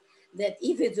scale, that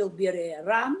if it will be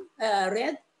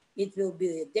red, it will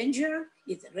be danger,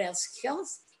 it risk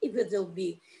health. If it will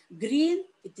be green,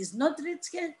 it is not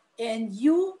risk health, and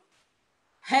you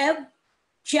have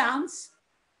chance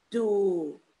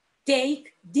to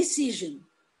take decision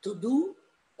to do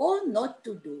or not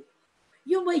to do.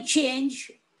 You may change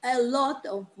a lot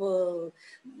of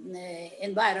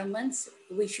environments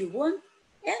which you want,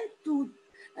 and to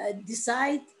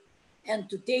decide and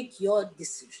to take your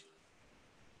decision.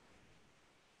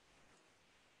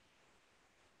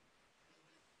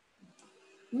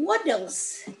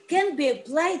 Models can be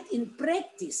applied in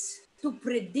practice to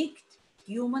predict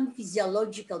human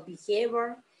physiological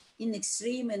behavior in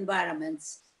extreme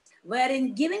environments,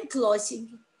 wherein given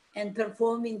clothing and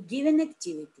performing given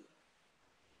activity.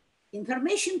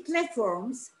 Information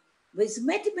platforms with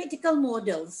mathematical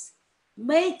models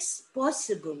makes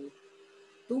possible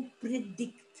to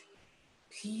predict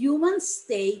human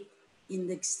state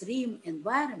in extreme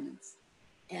environments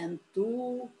and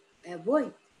to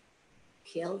avoid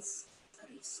health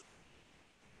risk.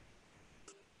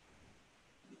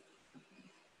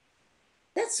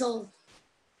 That's all.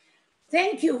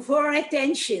 Thank you for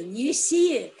attention. You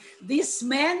see, this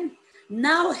man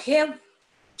now have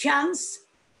chance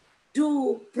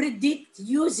to predict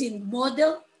using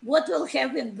model what will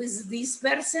happen with this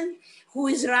person who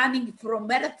is running from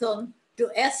marathon to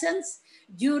Essence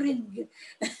during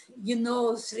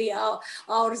 3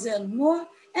 hours and more,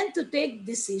 and to take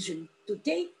decision to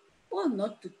take or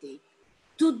not to take,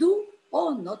 to do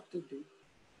or not to do.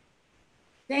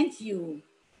 Thank you.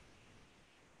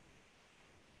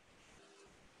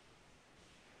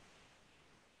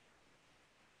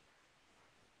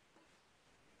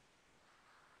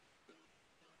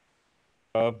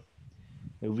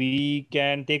 We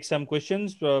can take some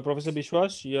questions. Professor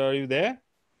Bishwas, are you there?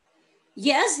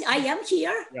 Yes, I am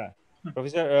here. Yeah.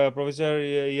 Professor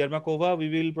Yermakova, we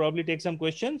will probably take some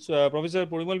questions. Professor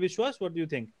Purimal Bishwas, what do you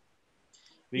think?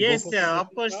 Yes,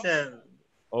 of course.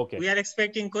 Okay. We are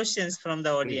expecting questions from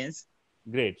the audience.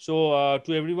 Great. So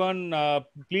to everyone,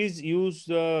 please use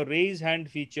the raise hand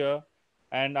feature,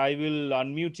 and I will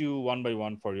unmute you one by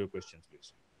one for your questions,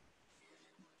 please.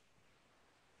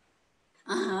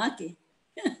 Okay.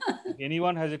 If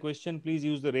anyone has a question, please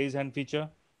use the raise hand feature,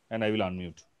 and I will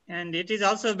unmute. And it is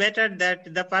also better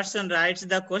that the person writes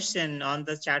the question on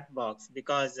the chat box,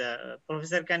 because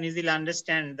professor can easily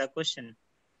understand the question.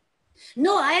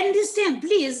 No, I understand.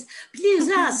 Please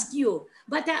ask you.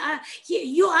 But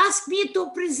you asked me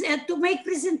to make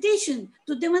presentation,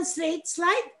 to demonstrate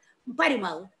slide,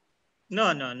 Parimal. No.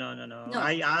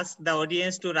 I asked the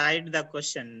audience to write the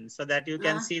question so that you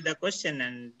can see the question,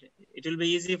 and it will be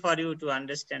easy for you to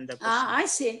understand the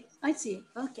question. I see.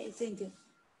 Okay, thank you.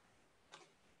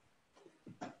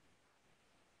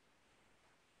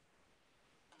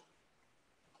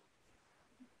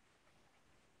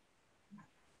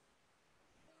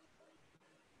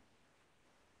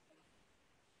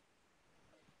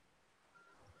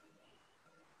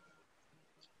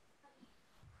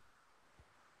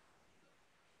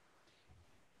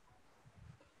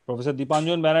 Professor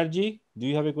Dipanjan Banerjee, do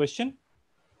you have a question?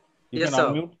 You Yes, can sir.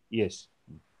 unmute. Yes.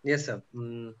 Yes, sir.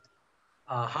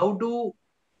 How do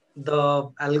the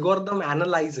algorithm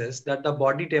analyzes that the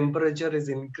body temperature is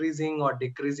increasing or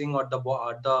decreasing, or the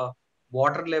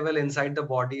water level inside the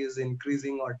body is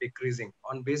increasing or decreasing?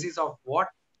 On basis of what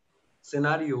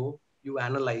scenario you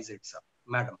analyze it, sir,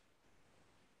 madam?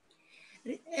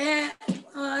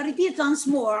 Repeat once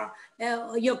more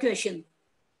your question.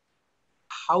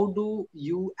 How do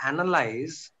you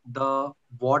analyze the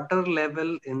water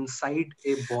level inside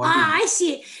a body? I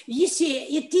see. You see,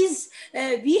 it is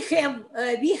we have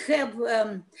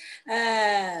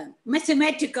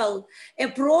mathematical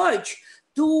approach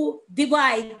to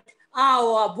divide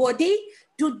our body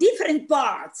to different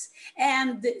parts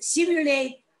and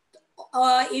simulate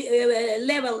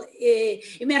level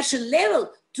immersion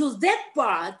level to that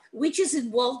part which is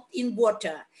involved in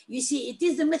water. You see, it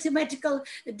is a mathematical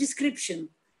description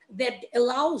that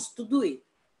allows to do it.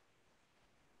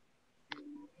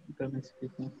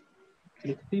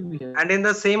 And in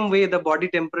the same way, the body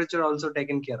temperature also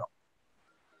taken care of.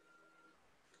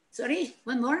 Sorry,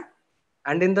 one more.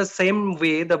 And in the same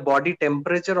way, the body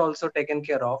temperature also taken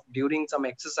care of during some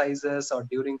exercises or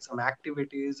during some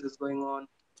activities is going on.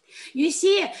 You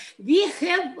see, we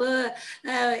have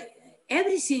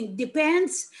everything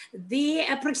depends the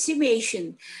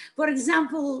approximation. For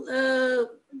example,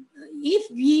 if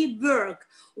we work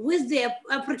with the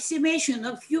approximation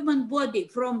of human body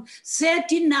from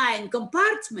 39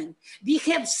 compartments, we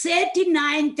have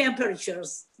 39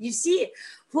 temperatures. You see,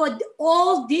 for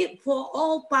all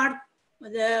part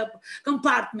the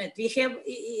compartment we have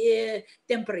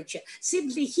temperature.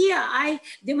 Simply here I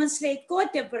demonstrate core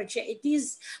temperature. It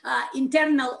is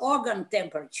internal organ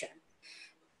temperature.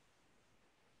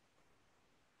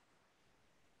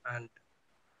 And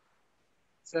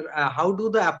sir, how do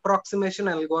the approximation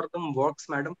algorithm works,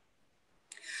 madam?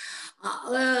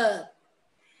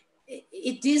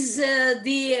 It is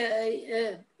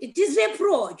the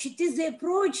approach. It is the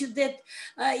approach that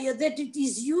that it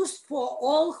is used for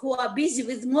all who are busy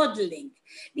with modeling.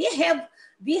 We have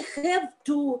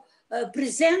to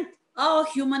present our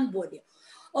human body.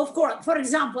 Of course, for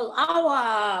example,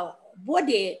 our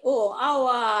body or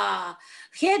our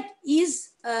head is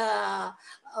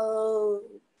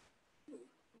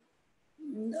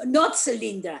not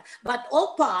cylinder, but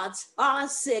all parts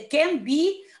can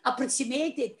be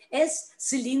approximated as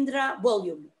cylinder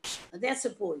volume. That's the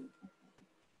point.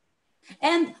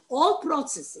 And all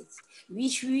processes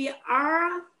which we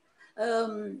are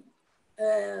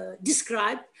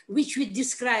which we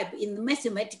describe in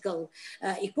mathematical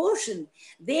equation,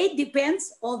 they depend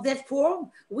on that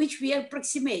form which we are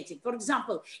approximating. For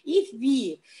example, if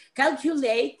we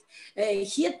calculate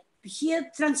heat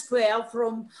transfer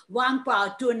from one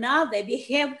part to another, we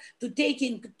have to take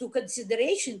into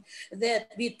consideration that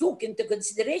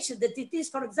it is,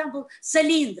 for example,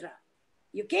 cylinder.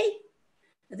 Okay?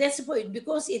 That's the point,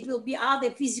 because it will be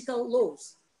other physical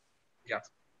laws. Yeah.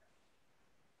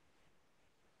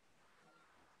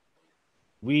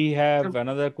 We have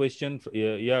another question.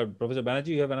 Yeah, Professor Banerjee,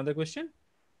 you have another question?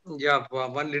 Yeah,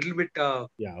 one little bit.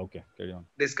 Yeah, okay, carry on.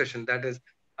 Discussion, that is,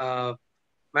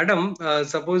 madam,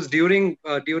 suppose during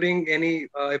any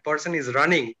a person is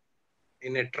running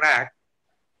in a track,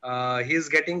 he is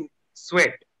getting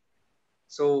sweat.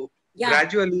 So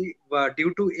gradually,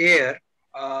 due to air,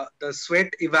 the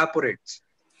sweat evaporates.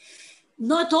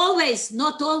 Not always.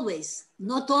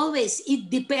 It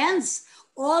depends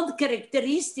on the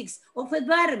characteristics of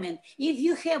environment. If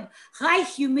you have high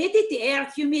humidity, air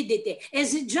humidity,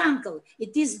 as a jungle,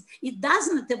 it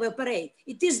does not evaporate.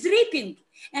 It is dripping.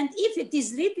 And if it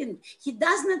is dripping, it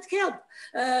does not help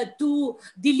to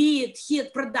delete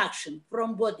heat production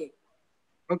from body.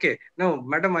 Okay. Now,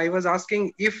 madam, I was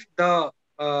asking, if the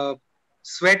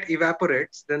sweat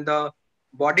evaporates, then the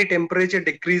body temperature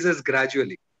decreases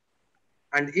gradually.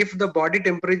 And if the body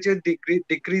temperature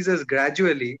decreases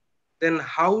gradually, then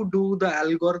how do the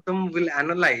algorithm will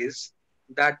analyze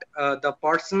that the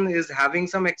person is having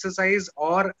some exercise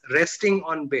or resting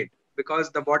on bed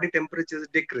because the body temperature is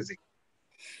decreasing?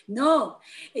 No,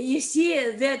 you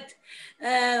see that,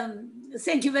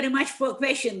 thank you very much for a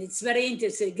question. It's very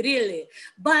interesting, really.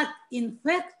 But in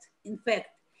fact,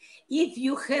 if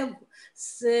you have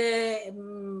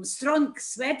strong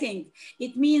sweating,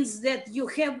 it means that you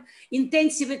have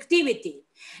intensive activity.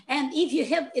 And if you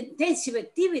have intensive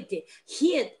activity,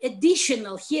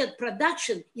 additional heat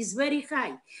production is very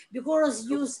high because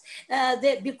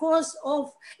because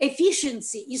of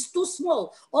efficiency is too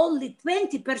small, only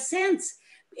 20%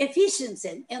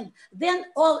 efficiency, and then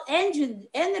all engine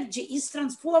energy is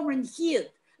transformed in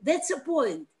heat. That's a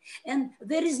point. And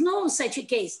there is no such a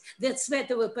case that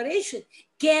sweat evaporation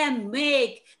can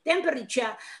make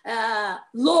temperature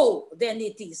low than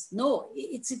it is. No,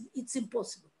 it's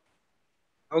impossible.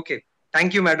 Okay.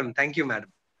 Thank you, madam. Thank you,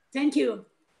 madam. Thank you.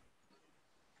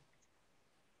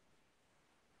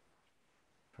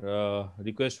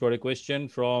 Request for a question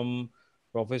from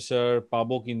Professor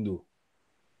Pabo Kindu.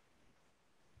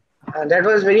 That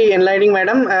was very enlightening,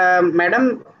 madam.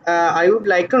 Madam, I would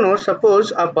like to know,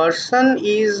 suppose a person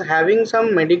is having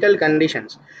some medical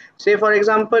conditions. Say, for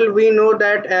example, we know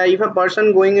that if a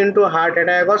person going into a heart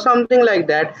attack or something like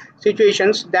that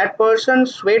situations, that person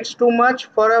sweats too much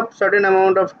for a certain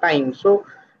amount of time. So,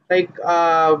 like,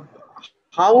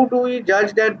 how do we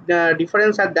judge that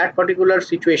difference at that particular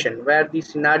situation where the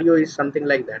scenario is something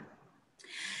like that?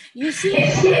 You see,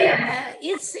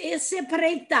 it's a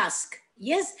separate task.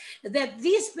 Yes, that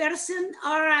this person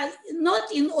are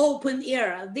not in open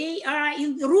air, they are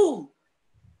in the room.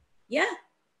 Yeah.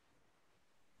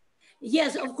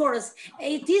 Yes, of course.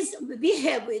 It is. We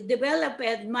have developed,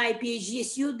 my PhD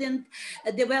student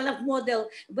developed model.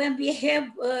 When we have,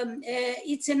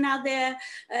 it's another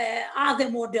other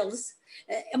models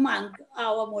among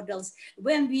our models.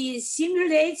 When we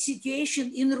simulate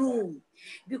situation in room,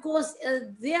 because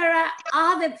there are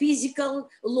other physical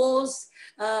laws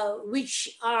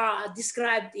which are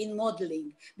described in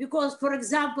modeling. Because, for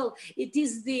example, it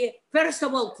is the, first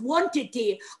of all,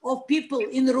 quantity of people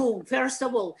in the room, first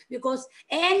of all, because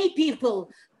any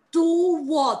people, 2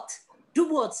 watts,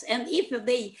 and if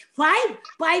they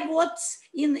 5 watts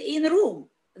in room,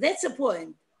 that's a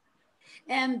point.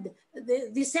 And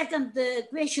the second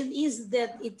question is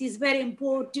that it is very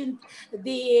important,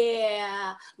 the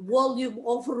volume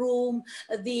of room,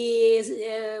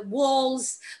 the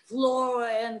walls, floor,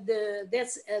 and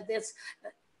that's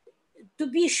to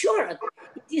be sure, it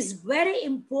is very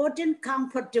important,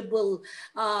 comfortable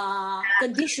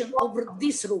condition of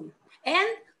this room and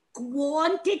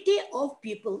quantity of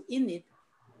people in it.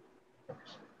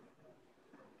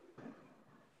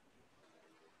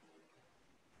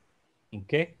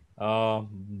 Okay.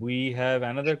 We have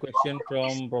another question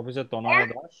from Professor Tonaya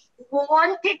Das.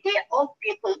 Quantity of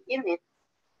people in it.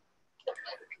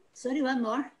 Sorry, one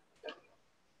more.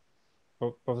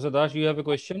 Professor Das, you have a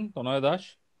question? Tonaya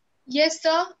Das? Yes,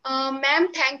 sir.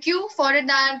 Ma'am, thank you for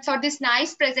this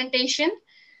nice presentation.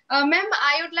 Ma'am,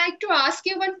 I would like to ask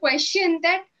you one question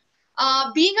that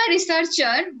being a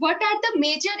researcher, what are the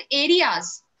major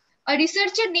areas a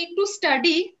researcher need to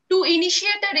study to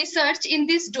initiate a research in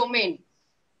this domain?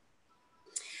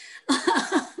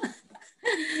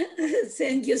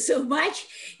 Thank you so much.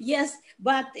 Yes,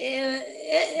 but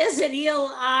as a real,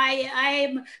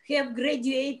 I have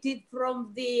graduated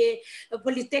from the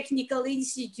Polytechnical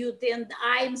Institute, and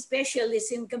I'm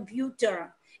specialist in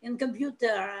computer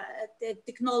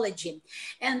technology.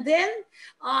 And then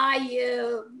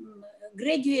I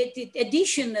graduated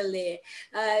additionally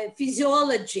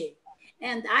physiology,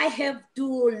 and I have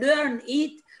to learn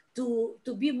it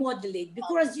to be modeling,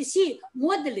 because you see,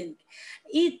 modeling,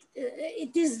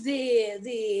 it is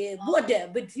the border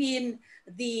between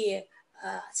the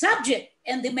subject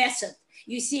and the method,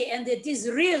 you see, and it is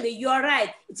really, you are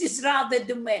right, it is rather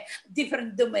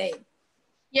different domain.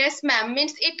 Yes, ma'am.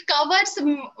 Means it covers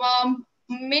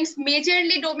means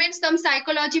majorly domains, some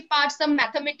psychology part, some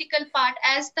mathematical part,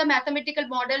 as the mathematical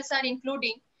models are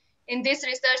including in this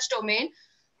research domain.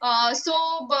 So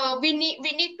we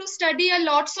need to study a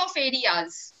lots of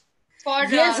areas for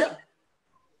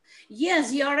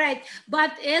Yes, you're right.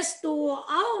 But as to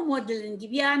our modeling,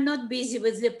 we are not busy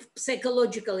with the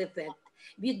psychological effect.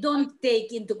 We don't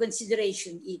take into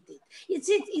consideration it.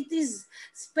 It is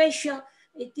special.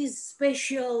 It is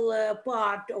special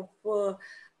part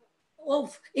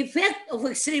of effect of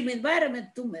extreme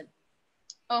environment to man.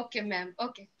 Okay, ma'am.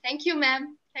 Okay. Thank you,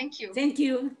 ma'am. Thank you. Thank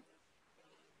you.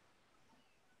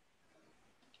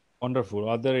 Wonderful.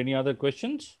 Are there any other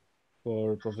questions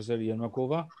for Professor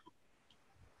Yermakova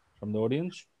from the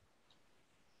audience?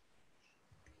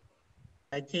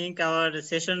 I think our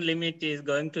session limit is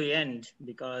going to end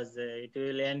because it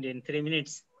will end in 3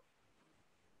 minutes.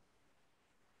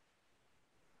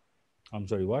 I'm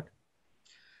sorry, what?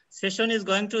 Session is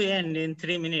going to end in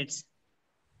 3 minutes.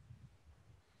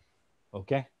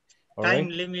 Okay. All time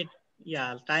right. limit,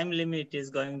 yeah, time limit is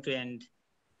going to end.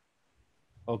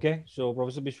 Okay. So,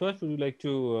 Professor Bishwas, would you like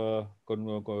to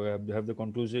have the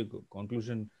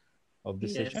conclusion of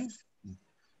this session?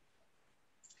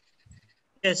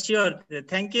 Yes, sure.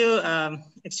 Thank you.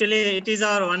 Actually, it is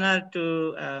our honor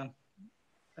to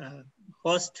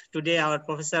host today our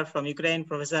professor from Ukraine,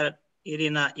 Professor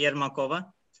Irena Yermakova.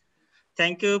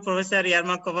 Thank you, Professor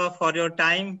Yermakova, for your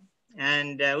time.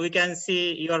 And we can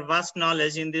see your vast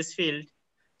knowledge in this field.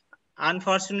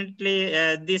 Unfortunately,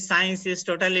 this science is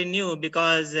totally new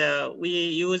because we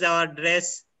use our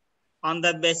dress on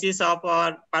the basis of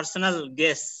our personal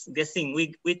guessing.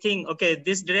 We think, okay,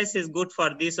 this dress is good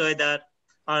for this weather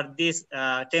or this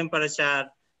temperature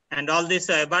and all this,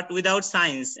 but without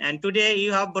science. And today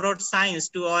you have brought science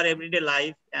to our everyday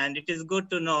life, and it is good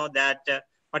to know that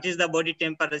what is the body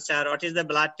temperature, what is the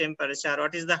blood temperature,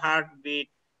 what is the heartbeat,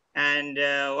 and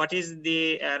what is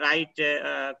the right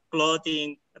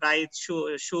clothing, right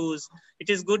shoes. It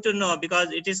is good to know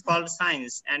because it is called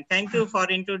science. And thank you for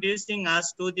introducing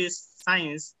us to this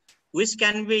science, which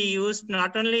can be used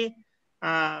not only,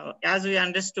 as we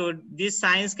understood, this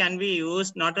science can be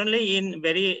used not only in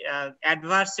very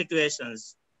adverse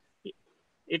situations.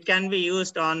 It can be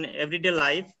used on everyday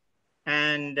life.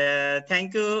 And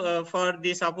thank you for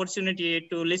this opportunity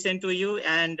to listen to you.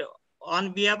 And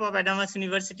on behalf of Adamas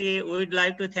University, we would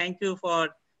like to thank you for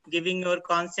giving your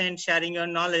consent, sharing your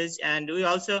knowledge. And we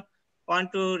also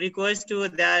want to request you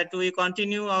that we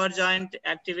continue our joint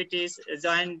activities,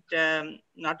 joint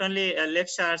not only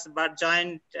lectures, but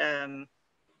joint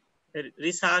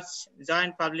research,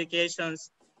 joint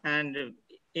publications, and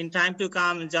in time to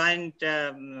come, joint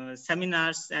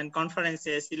seminars and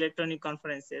conferences, electronic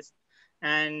conferences.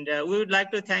 And we would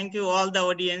like to thank you all the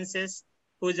audiences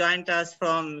who joined us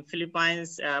from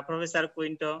Philippines, Professor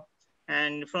Quinto,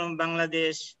 and from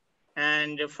Bangladesh,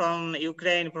 and from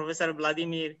Ukraine, Professor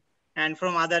Vladimir, and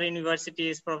from other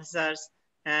universities, professors,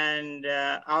 and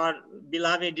our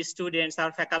beloved students,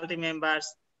 our faculty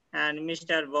members, and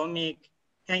Mr. Vomik.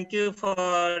 Thank you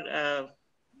for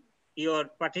your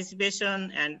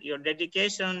participation and your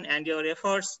dedication and your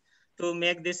efforts to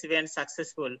make this event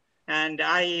successful. And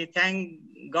I thank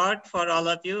God for all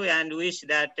of you and wish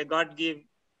that God give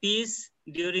peace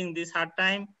during this hard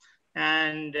time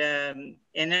and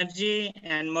energy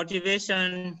and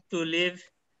motivation to live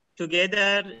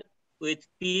together with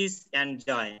peace and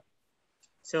joy.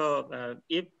 So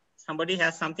if somebody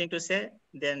has something to say,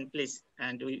 then please,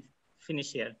 and we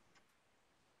finish here.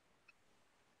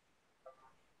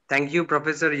 Thank you,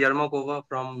 Professor Yermakova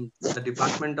from the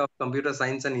Department of Computer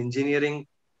Science and Engineering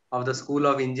of the School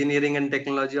of Engineering and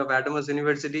Technology of Adamas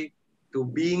University to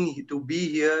be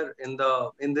here in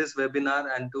this webinar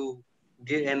and to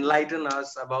enlighten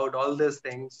us about all these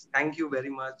things. Thank you very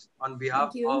much on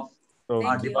behalf of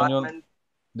our department.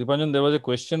 Dipanjan, there was a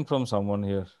question from someone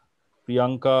here.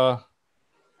 Priyanka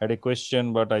had a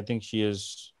question, but I think she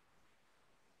is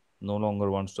no longer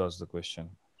wants to ask the question.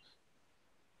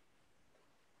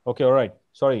 Okay, all right.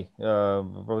 Sorry,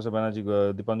 Professor Banerjee,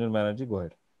 Dipanjan Banerjee, go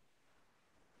ahead.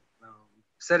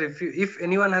 Sir, if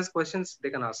anyone has questions, they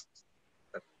can ask.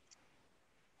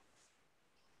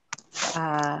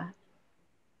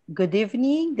 Good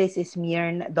evening. This is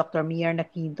Dr. Mirna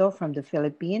Quinto from the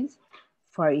Philippines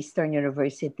for Eastern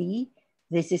University.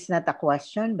 This is not a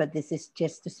question, but this is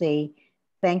just to say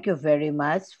thank you very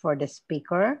much for the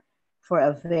speaker for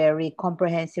a very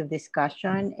comprehensive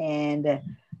discussion, and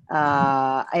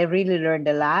I really learned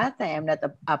a lot. I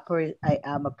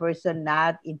am a person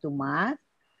not into math,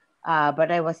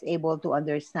 but I was able to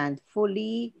understand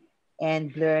fully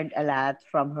and learned a lot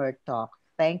from her talk.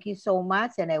 Thank you so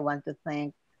much, and I want to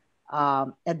thank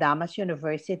Adamas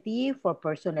University for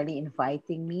personally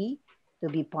inviting me to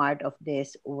be part of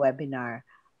this webinar.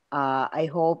 I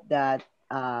hope that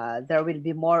there will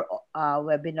be more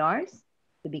webinars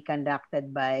to be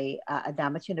conducted by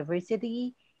Adamas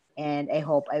University, and I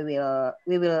hope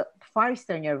Far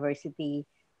Eastern University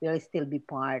will still be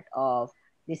part of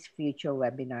this future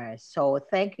webinars. So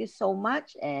thank you so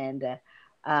much, and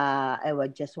I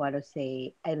would just want to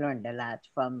say I learned a lot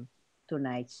from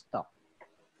tonight's talk.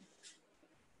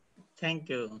 Thank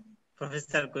you,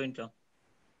 Professor Quinto.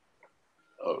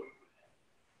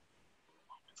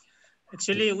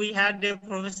 Actually, we had a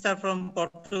professor from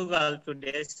Portugal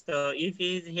today, so if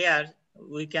he is here,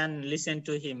 we can listen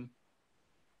to him.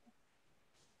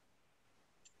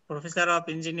 Professor of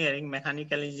Engineering,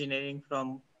 Mechanical Engineering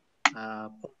from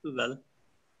Portugal.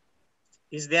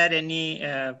 Is there any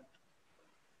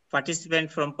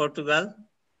participant from Portugal?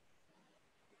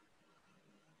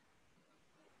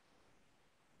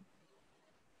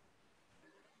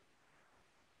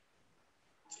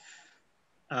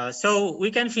 So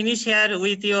we can finish here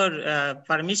with your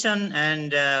permission,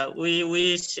 and we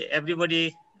wish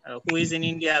everybody who is in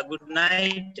India good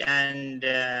night. And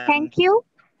Thank you.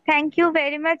 Thank you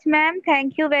very much, ma'am.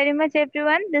 Thank you very much,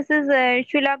 everyone. This is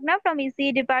Shulagna from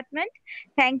ECE department.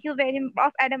 Thank you very much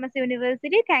of Adamas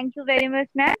University. Thank you very much,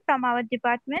 ma'am, from our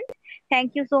department.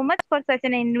 Thank you so much for such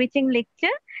an enriching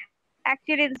lecture.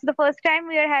 Actually, this is the first time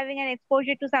we are having an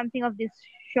exposure to something of this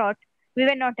sort. We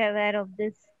were not aware of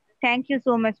this. Thank you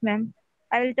so much, ma'am.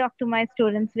 I will talk to my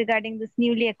students regarding this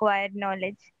newly acquired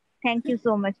knowledge. Thank you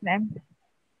so much, ma'am.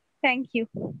 Thank you.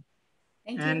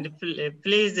 Thank you. And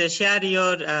please share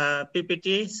your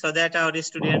PPT so that our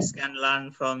students can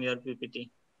learn from your PPT.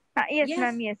 Yes, Yes.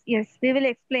 ma'am. Yes. We will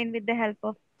explain with the help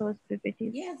of those PPTs.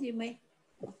 Yes, you may.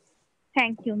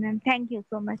 Thank you, ma'am. Thank you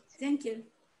so much. Thank you.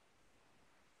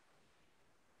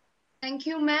 Thank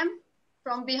you, ma'am,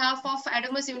 from behalf of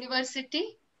Adamas University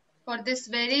for this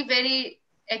very, very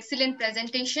excellent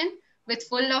presentation with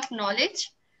full of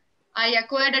knowledge. I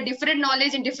acquired a different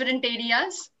knowledge in different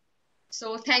areas.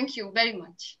 So thank you very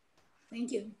much.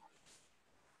 Thank you.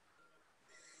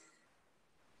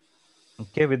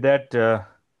 Okay, with that,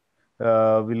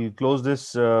 we'll close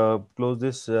this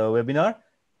webinar.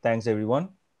 Thanks everyone,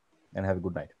 and have a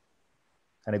good night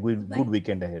and a good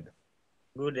weekend ahead.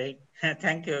 Good day.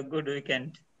 Thank you. Good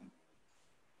weekend.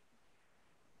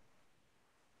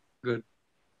 Good.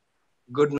 Good.